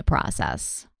speed up the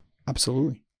process.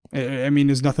 Absolutely. I mean,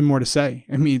 there's nothing more to say.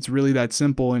 I mean, it's really that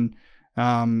simple. And,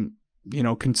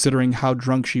 considering how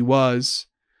drunk she was.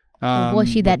 Was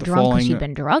she that drunk because she'd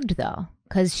been drugged, though?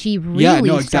 Because she really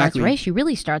she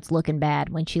really starts looking bad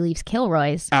when she leaves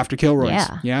Kilroy's. After Kilroy's.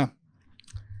 Yeah.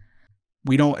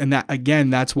 We don't, and that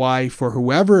again, that's why for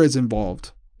whoever is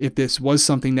involved, if this was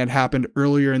something that happened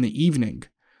earlier in the evening,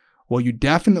 well, you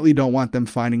definitely don't want them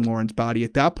finding Lauren's body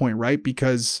at that point, right?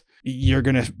 Because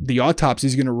the autopsy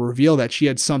is going to reveal that she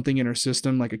had something in her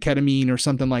system, like a ketamine or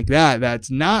something like that. That's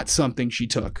not something she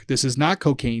took. This is not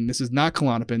cocaine. This is not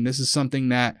Klonopin. This is something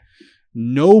that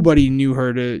nobody knew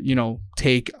her to,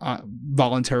 take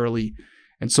voluntarily.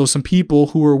 And so some people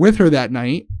who were with her that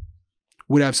night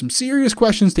would have some serious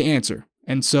questions to answer.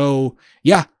 And so,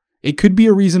 yeah, it could be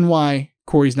a reason why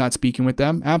Corey's not speaking with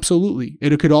them. Absolutely.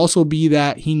 It could also be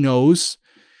that he knows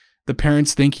the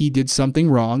parents think he did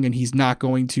something wrong and he's not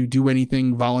going to do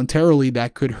anything voluntarily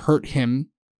that could hurt him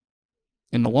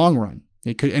in the long run.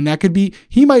 That could be,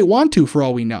 he might want to for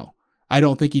all we know. I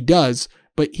don't think he does,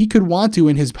 but he could want to,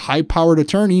 and his high-powered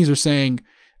attorneys are saying,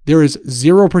 there is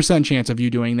 0% chance of you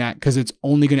doing that because it's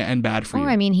only going to end bad for you. Or,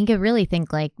 I mean, he could really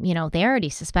think like, they already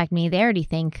suspect me. They already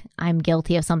think I'm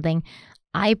guilty of something.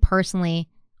 I personally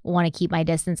want to keep my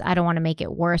distance. I don't want to make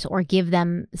it worse or give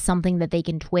them something that they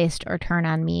can twist or turn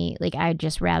on me. Like, I'd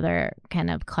just rather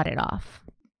kind of cut it off.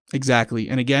 Exactly.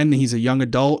 And again, he's a young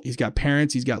adult. He's got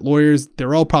parents. He's got lawyers.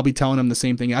 They're all probably telling him the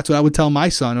same thing. That's what I would tell my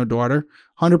son or daughter.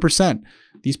 100%.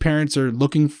 These parents are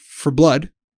looking for blood.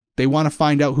 They want to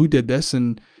find out who did this.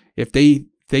 And if they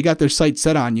got their sights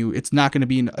set on you, it's not going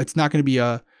to be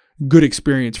a good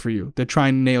experience for you. They're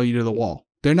trying to nail you to the wall.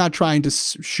 They're not trying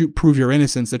to prove your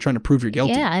innocence. They're trying to prove you're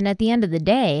guilty. Yeah. And at the end of the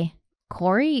day,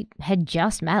 Corey had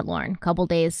just met Lauren a couple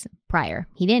days prior.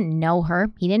 He didn't know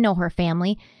her. He didn't know her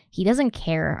family. He doesn't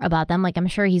care about them. Like, I'm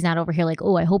sure he's not over here like,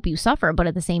 oh, I hope you suffer. But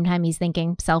at the same time, he's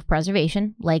thinking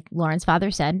self-preservation. Like Lauren's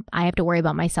father said, I have to worry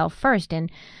about myself first.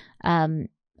 And on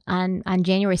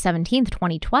January 17th,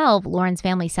 2012, Lauren's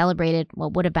family celebrated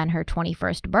what would have been her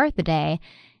 21st birthday.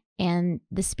 And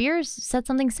the Spieers said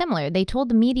something similar. They told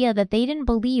the media that they didn't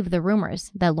believe the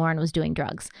rumors that Lauren was doing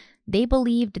drugs. They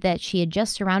believed that she had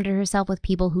just surrounded herself with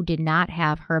people who did not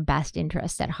have her best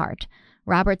interests at heart.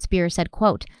 Robert Spierer said,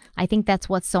 quote, "I think that's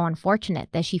what's so unfortunate,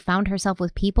 that she found herself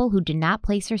with people who did not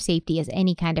place her safety as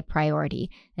any kind of priority,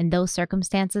 and those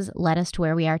circumstances led us to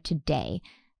where we are today,"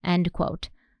 end quote.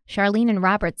 Charlene and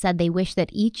Robert said they wished that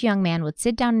each young man would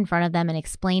sit down in front of them and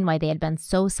explain why they had been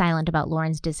so silent about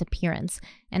Lauren's disappearance.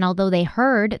 And although they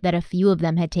heard that a few of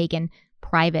them had taken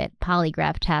private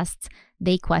polygraph tests,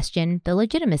 they questioned the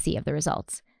legitimacy of the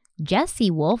results.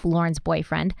 Jesse Wolf, Lauren's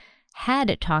boyfriend,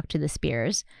 had talked to the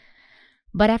Spieers,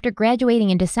 but after graduating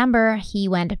in December, he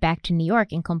went back to New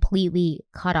York and completely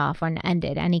cut off and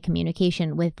ended any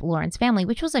communication with Lauren's family,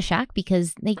 which was a shock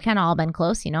because they'd kind of all been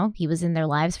close, you know. He was in their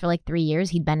lives for like 3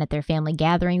 years. He'd been at their family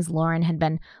gatherings. Lauren had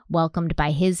been welcomed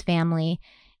by his family.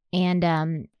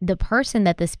 And the person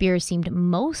that the Spieers seemed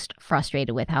most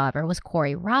frustrated with, however, was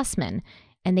Corey Rossman.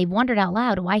 And they wondered out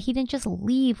loud why he didn't just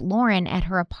leave Lauren at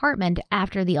her apartment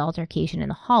after the altercation in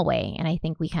the hallway. And I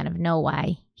think we kind of know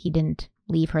why he didn't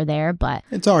leave her there, but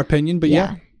it's our opinion, but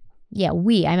yeah,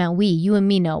 I meant we, you and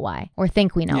me know why, or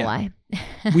think we know why.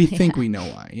 We think we know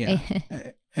why. Yeah.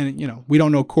 And you know, we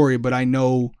don't know Corey, but I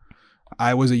know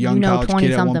I was a young college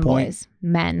kid at one point. Boys,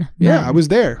 men. Yeah, I was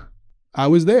there.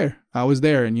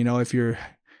 And you know, if you're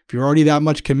already that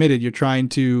much committed, you're trying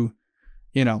to,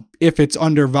 you know, if it's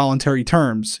under voluntary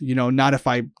terms, you know, not if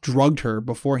I drugged her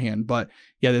beforehand, but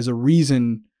yeah, there's a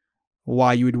reason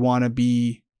why you would want to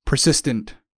be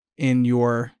persistent in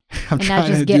your, I'm and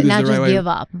trying to do this the right way. Give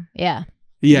up. Yeah.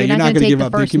 Yeah, you're not going to give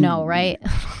up. First no, right?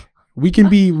 we can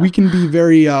be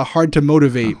very hard to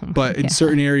motivate, but in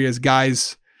certain areas,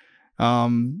 guys,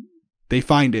 they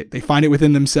find it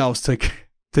within themselves to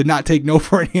not take no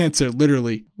for an answer,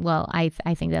 literally. Well, I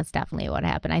think that's definitely what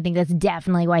happened. I think that's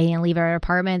definitely why he didn't leave her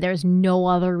apartment. There's no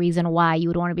other reason why you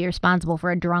would want to be responsible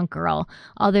for a drunk girl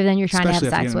other than you're trying to have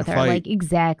sex with her. Like,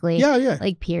 exactly. Yeah.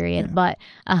 Like, period. Yeah. But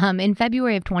in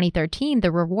February of 2013,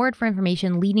 the reward for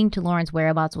information leading to Lauren's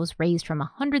whereabouts was raised from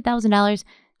 $100,000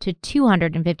 to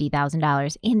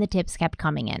 $250,000, and the tips kept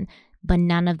coming in. But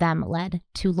none of them led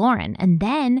to Lauren. And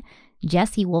then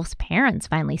Jesse Wolf's parents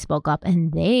finally spoke up,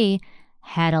 and they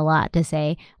had a lot to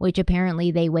say, which apparently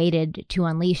they waited to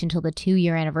unleash until the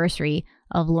 2-year anniversary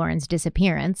of Lauren's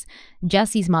disappearance.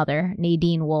 Jesse's mother,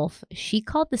 Nadine Wolf, she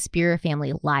called the Spierer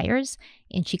family liars,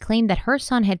 and she claimed that her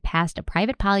son had passed a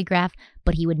private polygraph,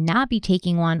 but he would not be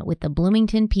taking one with the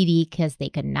Bloomington PD because they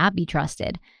could not be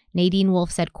trusted. Nadine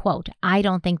Wolf said, quote, "I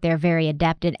don't think they're very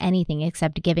adept at anything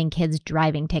except giving kids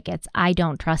driving tickets. I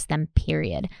don't trust them,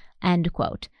 period," end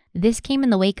quote. This came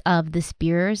in the wake of the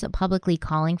Spierers publicly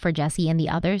calling for Jesse and the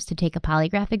others to take a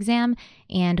polygraph exam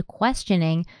and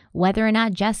questioning whether or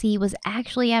not Jesse was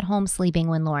actually at home sleeping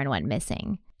when Lauren went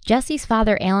missing. Jesse's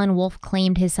father, Alan Wolf,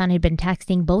 claimed his son had been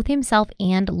texting both himself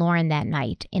and Lauren that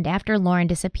night. And after Lauren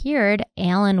disappeared,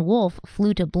 Alan Wolf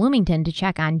flew to Bloomington to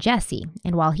check on Jesse.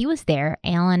 And while he was there,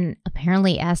 Alan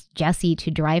apparently asked Jesse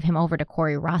to drive him over to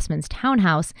Corey Rossman's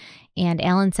townhouse. And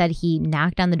Alan said he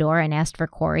knocked on the door and asked for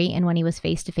Corey. And when he was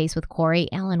face to face with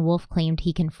Corey, Alan Wolf claimed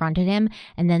he confronted him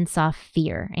and then saw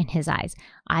fear in his eyes.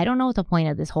 I don't know what the point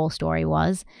of this whole story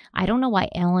was. I don't know why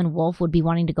Alan Wolf would be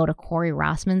wanting to go to Corey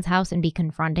Rossman's house and be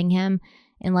confronting him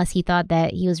unless he thought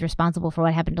that he was responsible for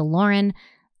what happened to Lauren.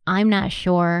 I'm not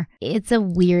sure. It's a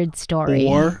weird story.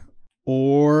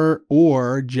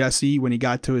 Or Jesse, when he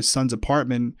got to his son's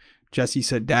apartment, Jesse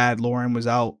said, "Dad, Lauren was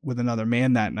out with another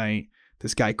man that night,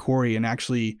 this guy Corey, and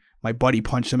actually my buddy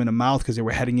punched him in the mouth because they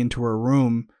were heading into her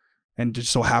room. And it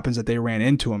just so happens that they ran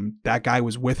into him. That guy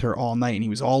was with her all night and he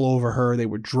was all over her. They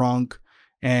were drunk.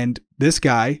 And this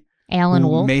guy, Alan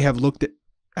Wolf might have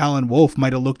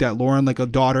looked at Lauren like a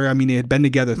daughter. I mean, they had been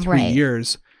together 3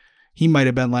 years. He might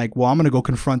have been like, well, I'm going to go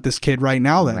confront this kid right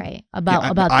now then." Right.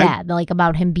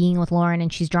 About him being with Lauren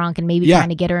and she's drunk and maybe trying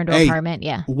to get her into her apartment.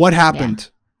 Yeah. What happened?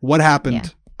 Yeah. What happened?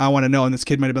 Yeah. I want to know. And this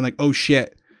kid might have been like, oh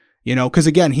shit. You know, because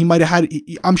again, he might have had,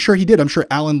 I'm sure he did. I'm sure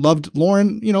Alan loved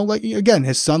Lauren, you know, like, again,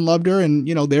 his son loved her and,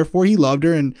 you know, therefore he loved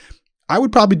her. And I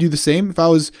would probably do the same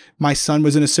if my son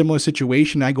was in a similar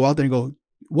situation. I go out there and go,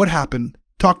 what happened?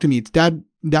 Talk to me. It's dad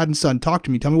and son. Talk to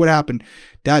me. Tell me what happened.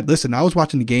 Dad, listen, I was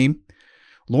watching the game.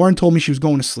 Lauren told me she was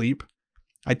going to sleep.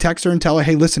 I text her and tell her,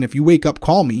 hey, listen, if you wake up,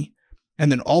 call me.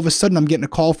 And then all of a sudden I'm getting a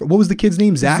call what was the kid's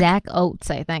name? Zach? Zach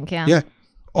Oates, I think. Yeah. Yeah.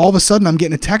 All of a sudden, I'm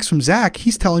getting a text from Zach.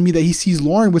 He's telling me that he sees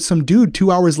Lauren with some dude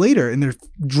 2 hours later, and they're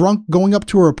drunk going up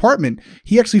to her apartment.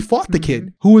 He actually fought the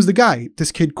kid. Who was the guy?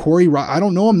 This kid, Corey. I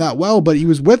don't know him that well, but he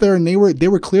was with her, and they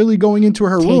were clearly going into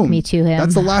her room. Take me to him.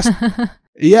 That's the last.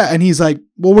 Yeah, and he's like,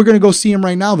 well, we're gonna go see him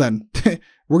right now then.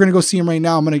 We're gonna go see him right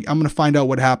now. I'm gonna find out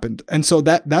what happened. And so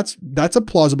that's a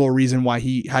plausible reason why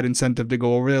he had incentive to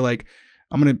go over there. Like,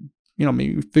 I'm gonna,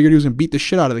 maybe figured he was gonna beat the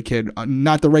shit out of the kid.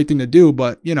 Not the right thing to do,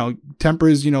 but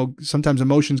tempers, sometimes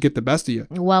emotions get the best of you.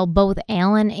 Well, both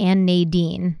Alan and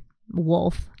Nadine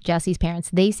Wolf, Jesse's parents,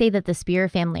 they say that the Spierer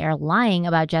family are lying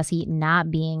about Jesse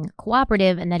not being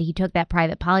cooperative and that he took that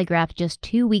private polygraph just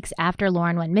 2 weeks after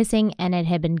Lauren went missing, and it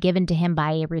had been given to him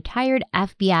by a retired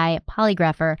FBI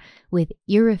polygrapher with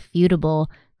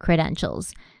irrefutable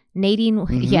credentials. Nadine,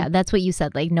 yeah, that's what you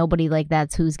said. Like, nobody like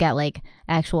that's who's got like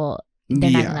actual, they're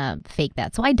not gonna fake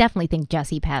that. So I definitely think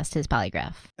Jesse passed his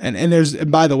polygraph. And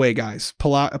by the way, guys,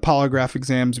 polygraph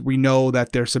exams, we know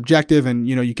that they're subjective and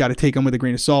you got to take them with a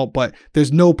grain of salt, but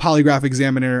there's no polygraph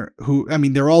examiner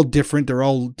they're all different. They're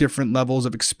all different levels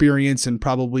of experience and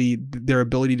probably their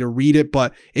ability to read it,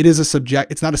 but it is a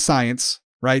subject. It's not a science,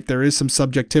 right? There is some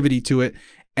subjectivity to it.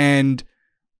 And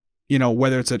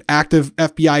whether it's an active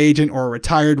FBI agent or a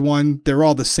retired one, they're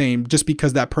all the same. Just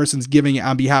because that person's giving it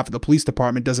on behalf of the police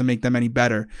department doesn't make them any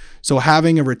better. So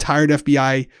having a retired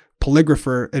FBI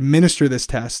polygrapher administer this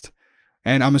test,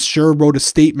 and I'm sure wrote a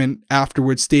statement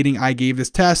afterwards stating, I gave this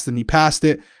test and he passed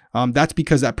it. That's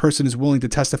because that person is willing to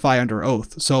testify under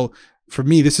oath. So for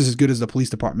me, this is as good as the police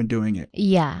department doing it.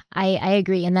 Yeah, I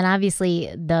agree. And then obviously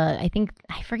I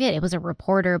forget, it was a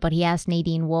reporter, but he asked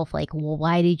Nadine Wolf, like, well,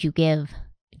 why did you give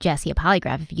Jesse a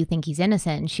polygraph if you think he's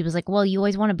innocent? And she was like, well, you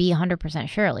always want to be 100%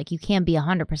 sure. Like, you can't be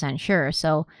 100% sure.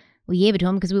 So we gave it to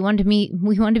him because we wanted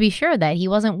to be sure that he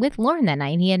wasn't with Lauren that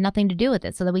night and he had nothing to do with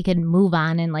it, so that we could move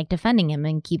on and like defending him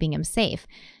and keeping him safe.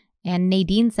 And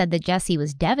Nadine said that Jesse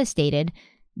was devastated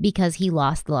because he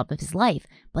lost the love of his life.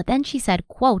 But then she said,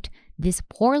 quote, this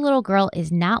poor little girl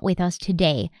is not with us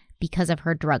today because of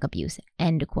her drug abuse,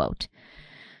 end quote.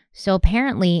 So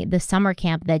apparently the summer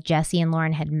camp that Jesse and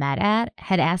Lauren had met at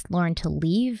had asked Lauren to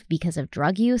leave because of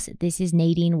drug use. This is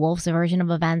Nadine Wolf's version of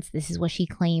events. This is what she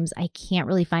claims. I can't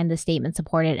really find the statement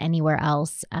supported anywhere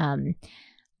else.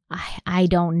 I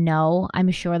don't know. I'm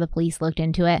sure the police looked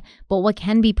into it. But what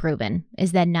can be proven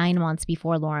is that 9 months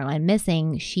before Lauren went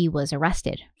missing, she was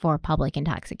arrested for public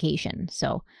intoxication.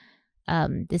 So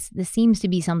this seems to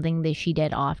be something that she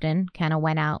did often, kind of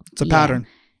went out. It's a pattern.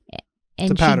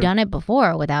 And she'd done it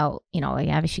before without,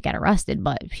 obviously she got arrested,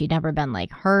 but she'd never been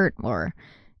like hurt or,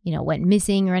 went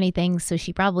missing or anything. So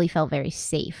she probably felt very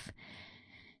safe.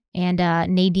 And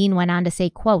Nadine went on to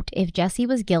say, quote, if Jesse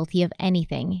was guilty of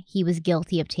anything, he was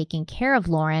guilty of taking care of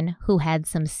Lauren, who had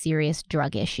some serious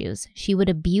drug issues. She would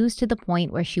abuse to the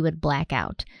point where she would black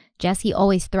out. Jesse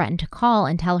always threatened to call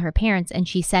and tell her parents, and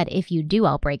she said, if you do,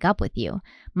 I'll break up with you.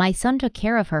 My son took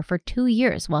care of her for 2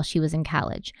 years while she was in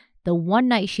college. The one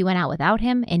night she went out without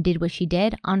him and did what she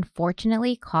did,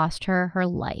 unfortunately cost her her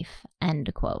life,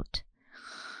 end quote.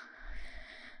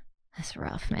 That's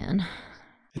rough, man.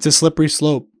 It's a slippery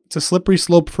slope. It's a slippery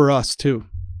slope for us too,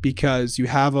 because you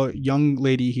have a young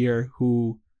lady here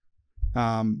who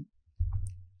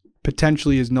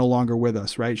potentially is no longer with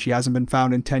us, right? She hasn't been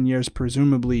found in 10 years.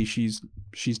 Presumably she's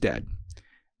dead.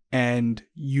 And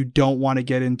you don't want to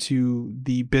get into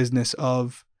the business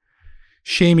of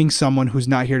shaming someone who's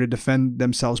not here to defend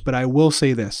themselves. But I will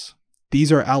say this.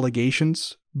 These are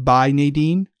allegations by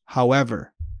Nadine.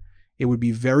 However, it would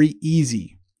be very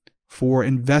easy for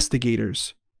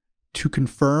investigators to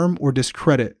confirm or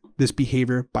discredit this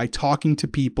behavior by talking to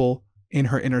people in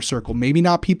her inner circle. Maybe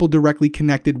not people directly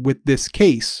connected with this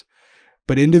case,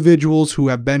 but individuals who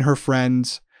have been her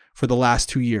friends for the last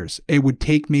 2 years. It would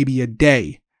take maybe a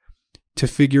day to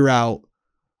figure out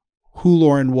who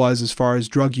Lauren was as far as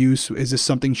drug use. Is this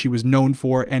something she was known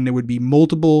for? And there would be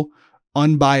multiple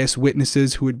unbiased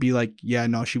witnesses who would be like, yeah,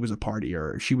 no, she was a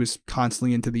partier, or she was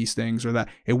constantly into these things, or that.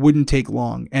 It wouldn't take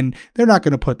long. And they're not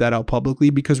going to put that out publicly,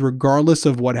 because regardless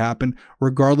of what happened,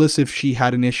 regardless if she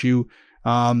had an issue,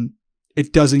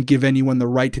 it doesn't give anyone the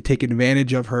right to take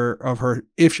advantage of her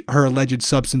alleged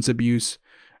substance abuse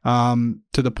to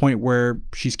the point where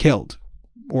she's killed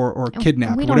or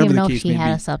kidnapped. We don't even know if she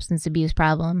had a substance abuse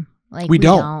problem. Like, we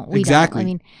don't. Exactly. I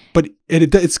mean, but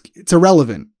it's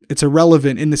irrelevant. It's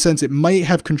irrelevant in the sense it might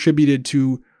have contributed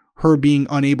to her being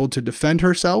unable to defend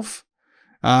herself.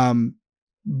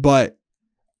 But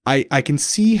I can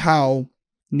see how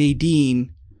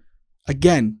Nadine,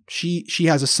 again, she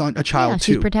has a child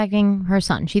too. She's protecting her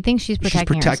son. She thinks she's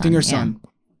protecting her son.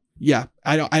 Yeah.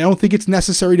 I don't think it's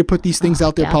necessary to put these things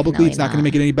out there publicly. It's not going to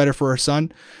make it any better for her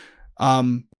son.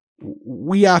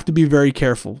 We have to be very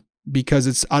careful, because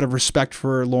it's out of respect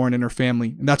for Lauren and her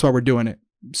family. And that's why we're doing it.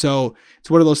 So it's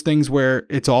one of those things where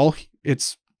it's all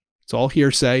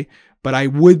hearsay, but I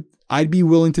I'd be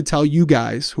willing to tell you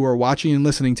guys who are watching and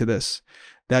listening to this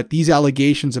that these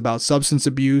allegations about substance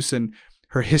abuse and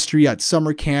her history at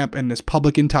summer camp and this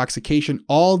public intoxication,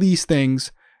 all these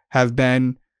things have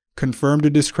been confirmed or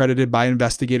discredited by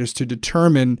investigators to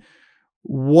determine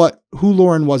who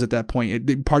Lauren was at that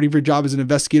point. Part of your job as an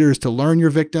investigator is to learn your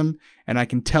victim, and I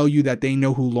can tell you that they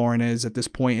know who Lauren is at this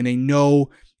point, and they know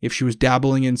if she was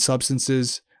dabbling in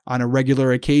substances on a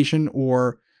regular occasion,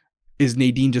 or is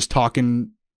Nadine just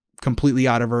talking completely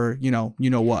out of her, you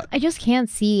know what. I just can't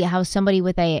see how somebody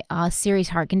with a serious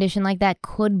heart condition like that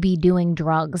could be doing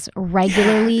drugs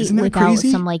regularly without crazy?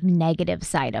 Some like negative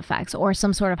side effects or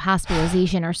some sort of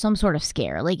hospitalization or some sort of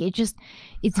scare. Like it's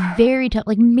very tough.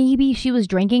 Like maybe she was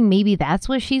drinking, maybe that's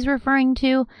what she's referring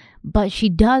to, but she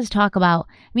does talk about,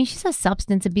 I mean, she says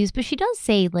substance abuse, but she does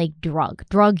say like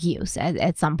drug use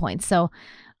at some point. So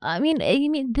I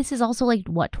mean, this is also like,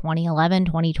 what, 2011,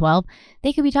 2012?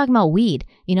 They could be talking about weed,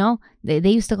 you know? They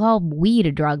used to call weed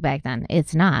a drug back then.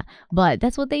 It's not, but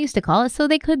that's what they used to call it. So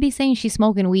they could be saying she's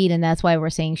smoking weed, and that's why we're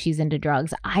saying she's into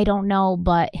drugs. I don't know,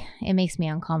 but it makes me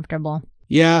uncomfortable.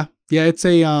 Yeah, it's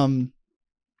a,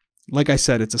 like I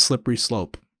said, it's a slippery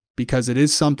slope, because it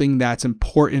is something that's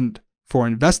important for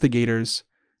investigators,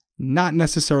 not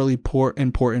necessarily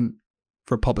important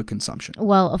for public consumption.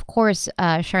 Well, of course,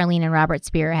 Charlene and Robert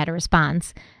Spierer had a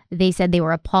response. They said they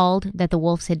were appalled that the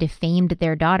Wolfs had defamed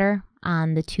their daughter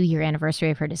on the 2-year anniversary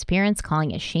of her disappearance,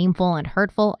 calling it shameful and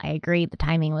hurtful. I agree. The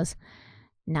timing was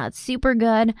not super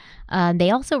good.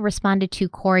 They also responded to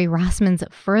Corey Rossman's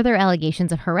further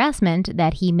allegations of harassment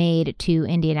that he made to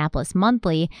Indianapolis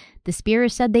Monthly. The Spierer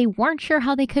said they weren't sure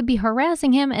how they could be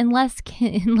harassing him unless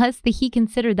he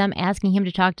considered them asking him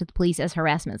to talk to the police as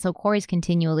harassment. So Corey's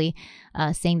continually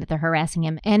saying that they're harassing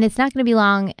him. And it's not going to be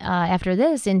long after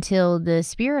this until the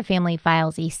Spierer family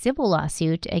files a civil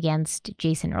lawsuit against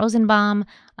Jason Rosenbaum,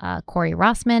 Corey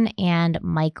Rossman, and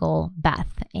Michael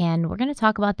Beth. And we're going to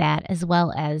talk about that, as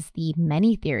well as the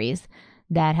many theories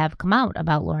that have come out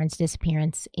about Lauren's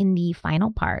disappearance in the final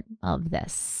part of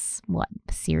this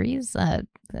series,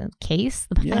 the case,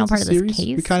 the final part of this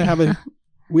case. We kind of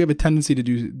have a tendency to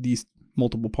do these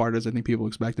multiple parters. I think people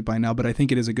expect it by now, but I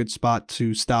think it is a good spot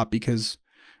to stop, because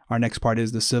our next part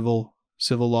is the civil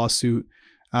lawsuit.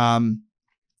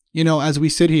 As we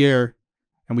sit here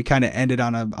and we kind of ended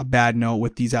on a bad note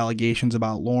with these allegations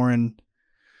about Lauren,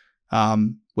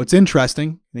 what's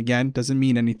interesting, again, doesn't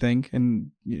mean anything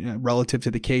and relative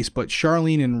to the case, but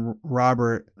Charlene and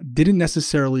Robert didn't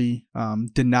necessarily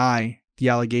deny the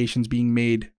allegations being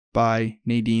made by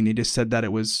Nadine. They just said that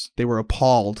they were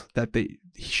appalled that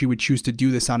she would choose to do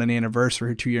this on an anniversary,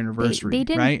 her 2-year anniversary. They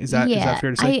didn't, right? Is that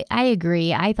fair to say? I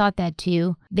agree. I thought that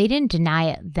too. They didn't deny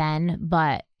it then,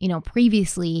 but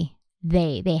previously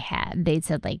they'd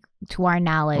said, like, to our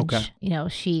knowledge,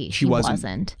 she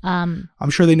wasn't. I'm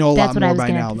sure they know a lot more by now. That's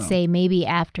what I was going to say. Maybe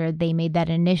after they made that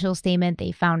initial statement,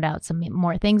 they found out some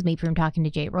more things, maybe from talking to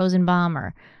Jay Rosenbaum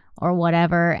or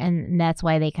whatever, and that's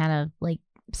why they kind of like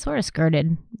sort of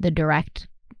skirted the direct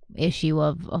issue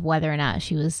of whether or not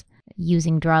she was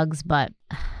using drugs. But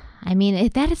I mean,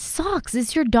 that sucks.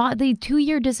 It's your daughter, the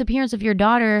 2-year disappearance of your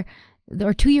daughter,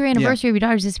 or 2-year anniversary of your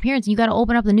daughter's disappearance, and you got to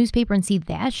open up the newspaper and see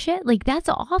that shit. Like, that's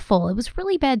awful. It was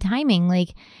really bad timing. Like,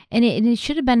 and it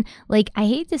should have been, like, I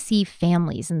hate to see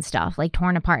families and stuff like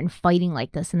torn apart and fighting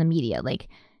like this in the media. Like,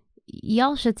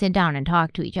 y'all should sit down and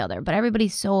talk to each other, but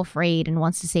everybody's so afraid and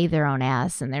wants to save their own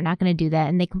ass, and they're not going to do that,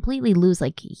 and they completely lose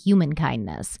like human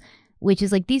kindness, which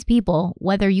is like, these people,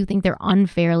 whether you think they're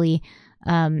unfairly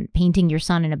painting your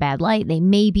son in a bad light, they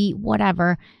may be,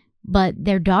 whatever, but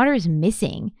their daughter is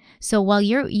missing. So while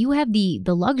you have the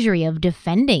luxury of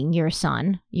defending your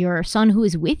son who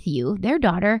is with you, their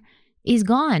daughter is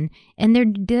gone, and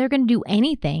they're going to do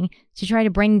anything to try to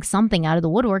bring something out of the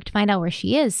woodwork to find out where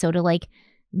she is. So to like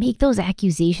make those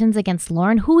accusations against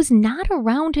Lauren, who's not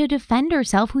around to defend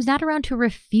herself, who's not around to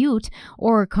refute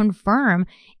or confirm,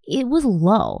 it was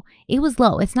low.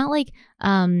 It's not like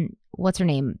what's her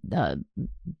name,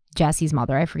 Jesse's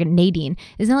mother, I forget, Nadine.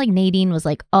 Isn't it like Nadine was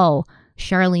like, oh,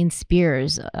 Charlene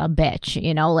Spieer's a bitch,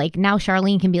 like now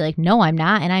Charlene can be like, no, I'm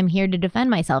not, and I'm here to defend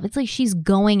myself. It's like she's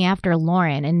going after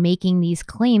Lauren and making these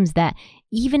claims that,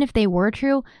 even if they were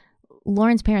true,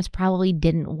 Lauren's parents probably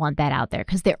didn't want that out there,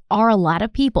 because there are a lot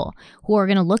of people who are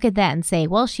going to look at that and say,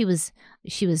 well, she was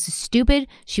stupid,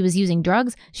 she was using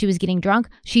drugs, she was getting drunk,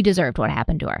 she deserved what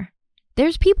happened to her.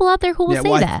 There's people out there who will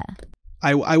say that.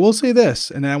 I will say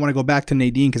this, and then I want to go back to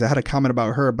Nadine, because I had a comment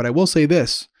about her, but I will say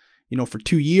this, for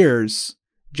 2 years,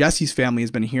 Jesse's family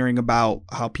has been hearing about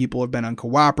how people have been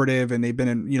uncooperative, and they've been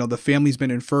in, the family's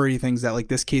been inferring things that like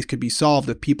this case could be solved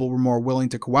if people were more willing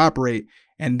to cooperate.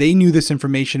 And they knew this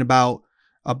information about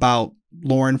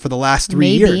Lauren for the last 3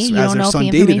 years you as don't their know son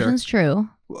if the dated her. information's true.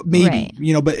 Maybe,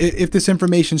 Right. but if this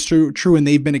information's true and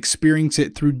they've been experiencing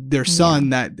it through their son,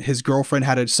 that his girlfriend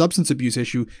had a substance abuse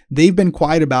issue, they've been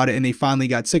quiet about it and they finally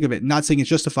got sick of it. Not saying it's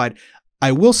justified.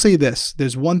 I will say this.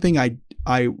 There's one thing I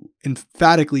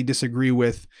emphatically disagree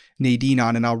with Nadine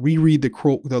on, and I'll reread the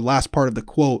quote, the last part of the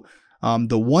quote.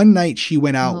 The one night she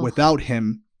went out without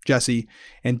him, Jesse,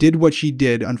 and did what she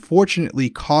did, unfortunately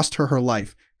cost her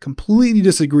life. Completely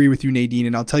disagree with you, Nadine,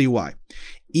 and I'll tell you why.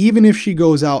 Even if she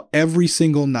goes out every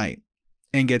single night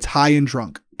and gets high and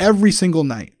drunk every single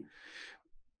night,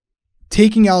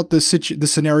 taking out the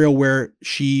scenario where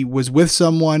she was with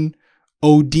someone,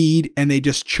 OD'd, and they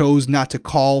just chose not to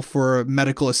call for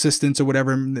medical assistance or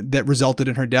whatever that resulted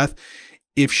in her death.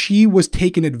 If she was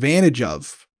taken advantage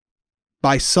of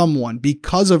by someone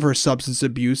because of her substance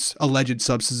abuse, alleged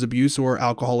substance abuse or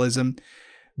alcoholism,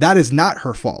 that is not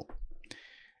her fault.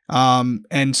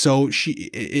 And so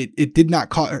it did not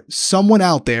cost her. Someone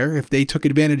out there, if they took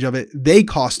advantage of it, they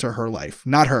cost her life,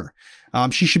 not her.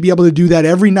 She should be able to do that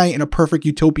every night in a perfect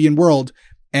utopian world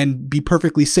and be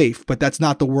perfectly safe, but that's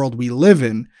not the world we live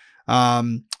in.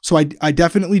 So I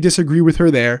definitely disagree with her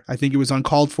there. I think it was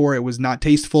uncalled for. It was not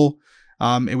tasteful.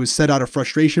 It was said out of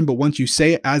frustration, but once you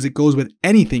say it, as it goes with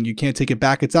anything, you can't take it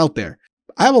back. It's out there.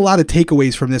 I have a lot of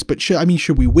takeaways from this, but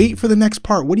should we wait for the next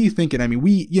part? What are you thinking? I mean,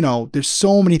 there's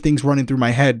so many things running through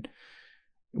my head.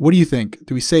 What do you think?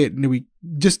 Do we say it? Do we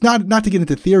just not to get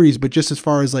into theories, but just as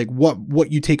far as like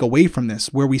what you take away from this,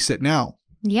 where we sit now?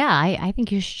 Yeah, I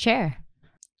think you should share.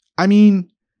 I mean,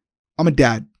 I'm a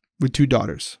dad with 2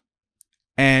 daughters,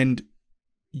 and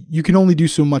you can only do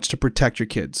so much to protect your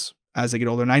kids as they get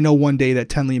older. And I know one day that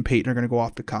Tenley and Peyton are going to go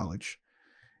off to college,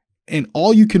 and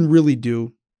all you can really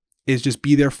do is just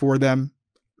be there for them,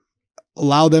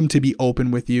 allow them to be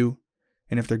open with you.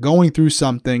 And if they're going through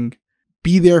something,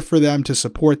 be there for them to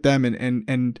support them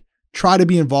and try to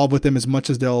be involved with them as much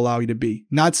as they'll allow you to be.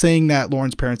 Not saying that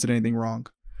Lauren's parents did anything wrong.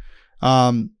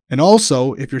 And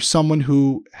also, if you're someone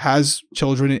who has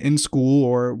children in school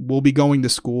or will be going to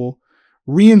school,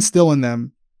 reinstill in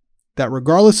them that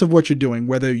regardless of what you're doing,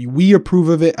 whether we approve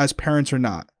of it as parents or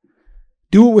not,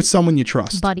 do it with someone you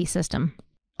trust. Buddy system.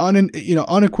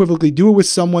 Unequivocally do it with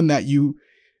someone that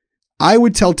I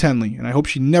would tell Tenley, and I hope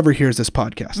she never hears this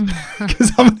podcast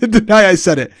because I'm going to deny I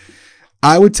said it.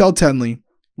 I would tell Tenley,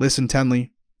 listen,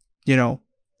 Tenley,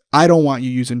 I don't want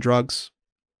you using drugs,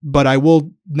 but I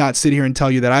will not sit here and tell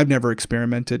you that I've never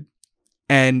experimented.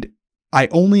 And I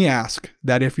only ask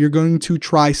that if you're going to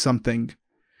try something,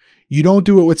 you don't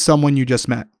do it with someone you just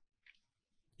met.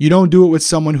 You don't do it with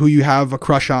someone who you have a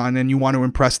crush on and you want to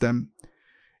impress them.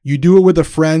 You do it with a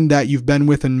friend that you've been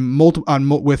with on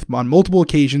multiple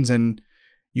occasions, and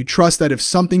you trust that if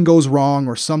something goes wrong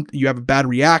or you have a bad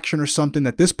reaction or something,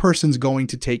 that this person's going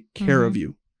to take care of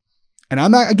you. And I'm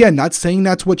not saying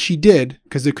that's what she did,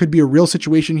 because there could be a real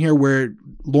situation here where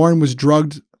Lauren was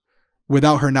drugged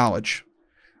without her knowledge.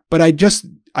 But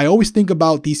I always think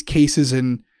about these cases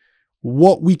and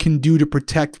what we can do to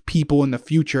protect people in the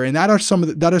future. And that are some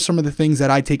of the things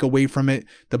that I take away from it.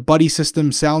 The buddy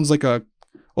system sounds like a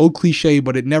old cliche,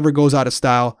 but it never goes out of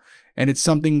style. And it's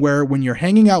something where when you're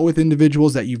hanging out with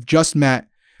individuals that you've just met,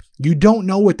 you don't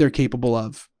know what they're capable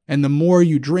of. And the more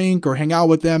you drink or hang out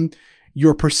with them,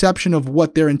 your perception of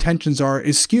what their intentions are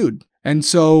is skewed. And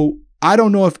so I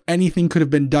don't know if anything could have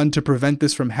been done to prevent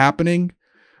this from happening,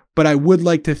 but I would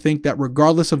like to think that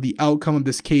regardless of the outcome of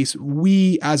this case,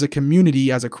 we as a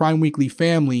community, as a Crime Weekly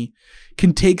family,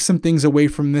 can take some things away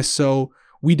from this so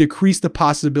we decrease the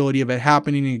possibility of it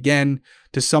happening again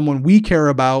to someone we care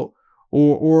about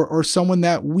or someone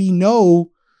that we know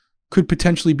could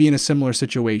potentially be in a similar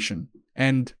situation.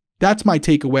 And that's my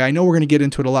takeaway. I know we're going to get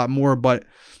into it a lot more, but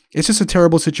it's just a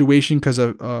terrible situation because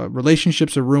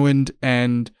relationships are ruined,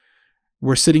 and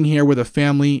we're sitting here with a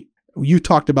family. You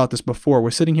talked about this before. We're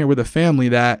sitting here with a family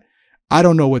that I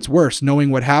don't know what's worse,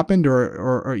 knowing what happened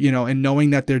or and knowing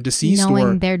that they're deceased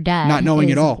knowing they're dead, not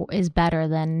knowing at all is better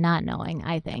than not knowing,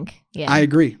 I think. Yeah. I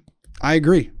agree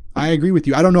with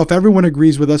you. I don't know if everyone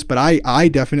agrees with us, but I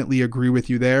definitely agree with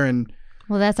you there. And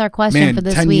well, that's our question for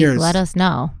this 10 week. years. Let us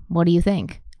know. What do you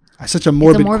think? Such a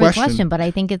morbid, question, but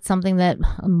I think it's something that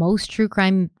most true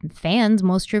crime fans,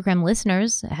 most true crime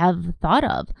listeners have thought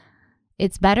of.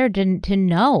 It's better to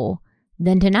know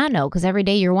than to not know, because every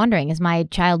day you're wondering, is my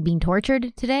child being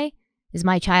tortured today? Is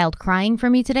my child crying for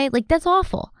me today? Like, that's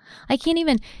awful. I can't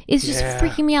even, it's just Yeah.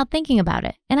 freaking me out thinking about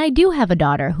it. And I do have a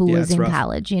daughter who is it's in rough.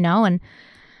 college, you know, and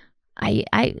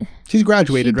She's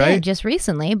graduated, she right? did just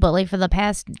recently, but like for the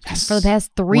past Yes.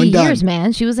 3 One done. years,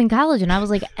 man, she was in college, and I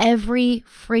was like every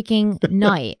freaking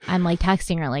night, I'm like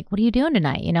texting her like, "What are you doing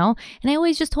tonight?" You know, and I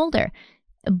always just told her,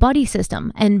 buddy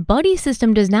system. And buddy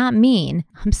system does not mean,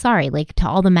 I'm sorry, like to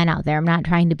all the men out there, I'm not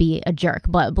trying to be a jerk,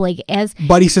 but like as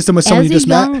Buddy system with someone you just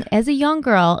met. As a young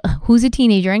girl who's a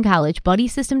teenager in college, buddy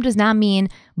system does not mean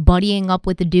buddying up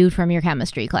with the dude from your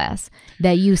chemistry class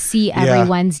that you see every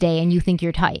Wednesday and you think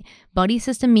you're tight. Buddy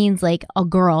system means like a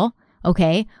girl,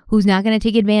 okay, who's not going to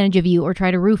take advantage of you or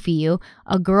try to roofie you.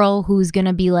 A girl who's going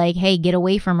to be like, hey, get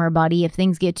away from her, buddy, if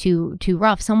things get too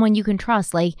rough. Someone you can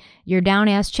trust, like your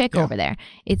down-ass chick over there.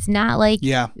 It's not like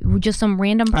just some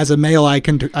random... As a male, I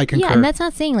concur. Yeah, and that's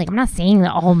not saying, like, I'm not saying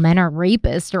that all men are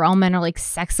rapists or all men are, like,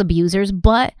 sex abusers,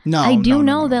 but I do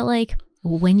know that, like,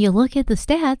 when you look at the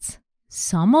stats...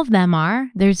 Some of them are.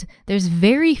 There's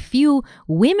very few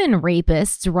women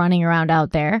rapists running around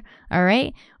out there, all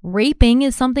right? Raping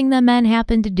is something that men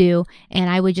happen to do, and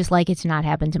I would just like it to not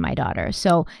happen to my daughter.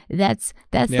 So that's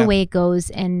the way it goes.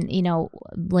 And, you know,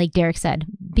 like Derek said,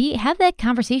 have that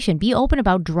conversation. Be open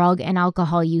about drug and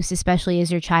alcohol use, especially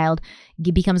as your child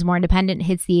becomes more independent,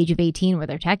 hits the age of 18, where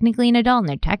they're technically an adult and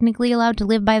they're technically allowed to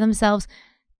live by themselves.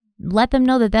 Let them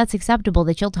know that that's acceptable,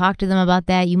 that you'll talk to them about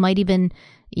that. You might even,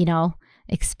 you know,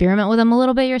 experiment with them a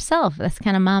little bit yourself. That's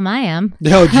kind of mom I am.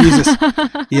 Oh, Jesus.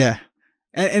 Yeah.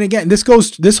 And again, this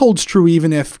holds true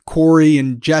even if Corey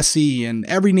and Jesse and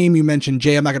every name you mentioned,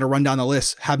 Jay, I'm not going to run down the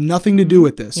list, have nothing to do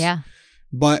with this. Yeah.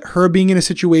 But her being in a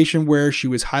situation where she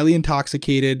was highly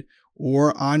intoxicated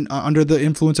or under the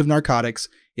influence of narcotics,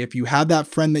 if you have that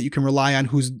friend that you can rely on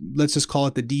who's, let's just call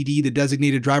it the DD, the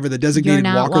designated driver, the designated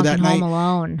walker that night. You're not walking home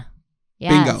alone.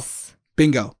 Yes.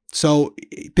 Bingo. So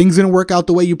things didn't work out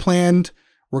the way you planned.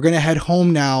 We're going to head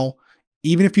home now.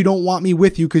 Even if you don't want me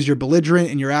with you because you're belligerent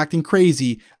and you're acting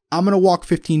crazy, I'm going to walk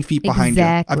 15 feet behind you.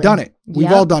 I've done it.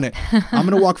 We've all done it. I'm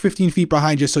going to walk 15 feet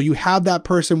behind you. So you have that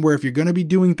person where if you're going to be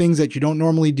doing things that you don't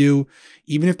normally do,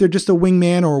 even if they're just a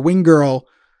wingman or a wing girl,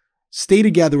 stay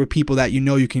together with people that you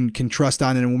know you can trust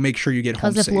on, and we'll make sure you get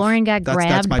home safe. Because if Lauren got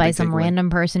grabbed by some random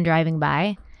person driving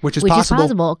by, which is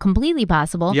possible, completely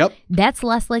possible, that's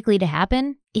less likely to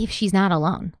happen if she's not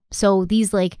alone. So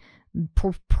these like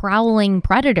prowling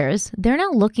predators, they're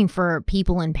not looking for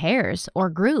people in pairs or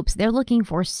groups. They're looking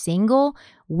for single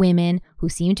women who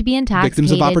seem to be intoxicated,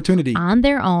 victims of opportunity, on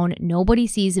their own. Nobody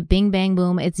sees it. Bing, bang,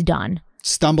 boom. It's done.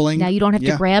 Stumbling. Now you don't have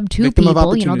to grab two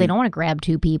people. You know, they don't want to grab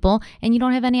two people, and you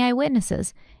don't have any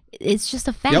eyewitnesses. It's just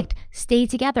a fact. Stay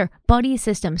together. Buddy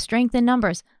system. Strength in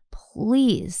numbers.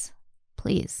 Please.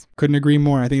 Couldn't agree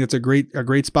more. I think that's a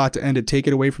great spot to end it. Take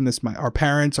it away from this. Our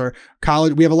parents, our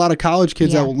college. We have a lot of college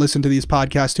kids that will listen to these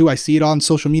podcasts too. I see it on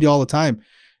social media all the time.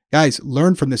 Guys,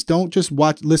 learn from this. Don't just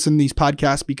listen to these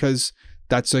podcasts because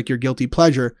that's like your guilty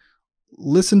pleasure.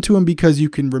 Listen to them because you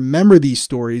can remember these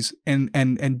stories, and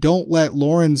don't let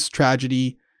Lauren's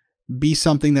tragedy be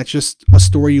something that's just a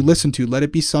story you listen to. Let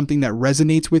it be something that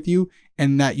resonates with you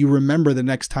and that you remember the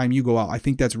next time you go out. I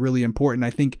think that's really important. I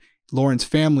think Lauren's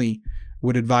family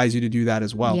would advise you to do that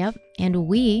as well. Yep. And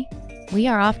we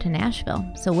are off to Nashville.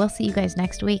 So we'll see you guys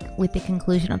next week with the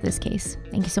conclusion of this case.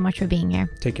 Thank you so much for being here.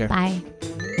 Take care. Bye.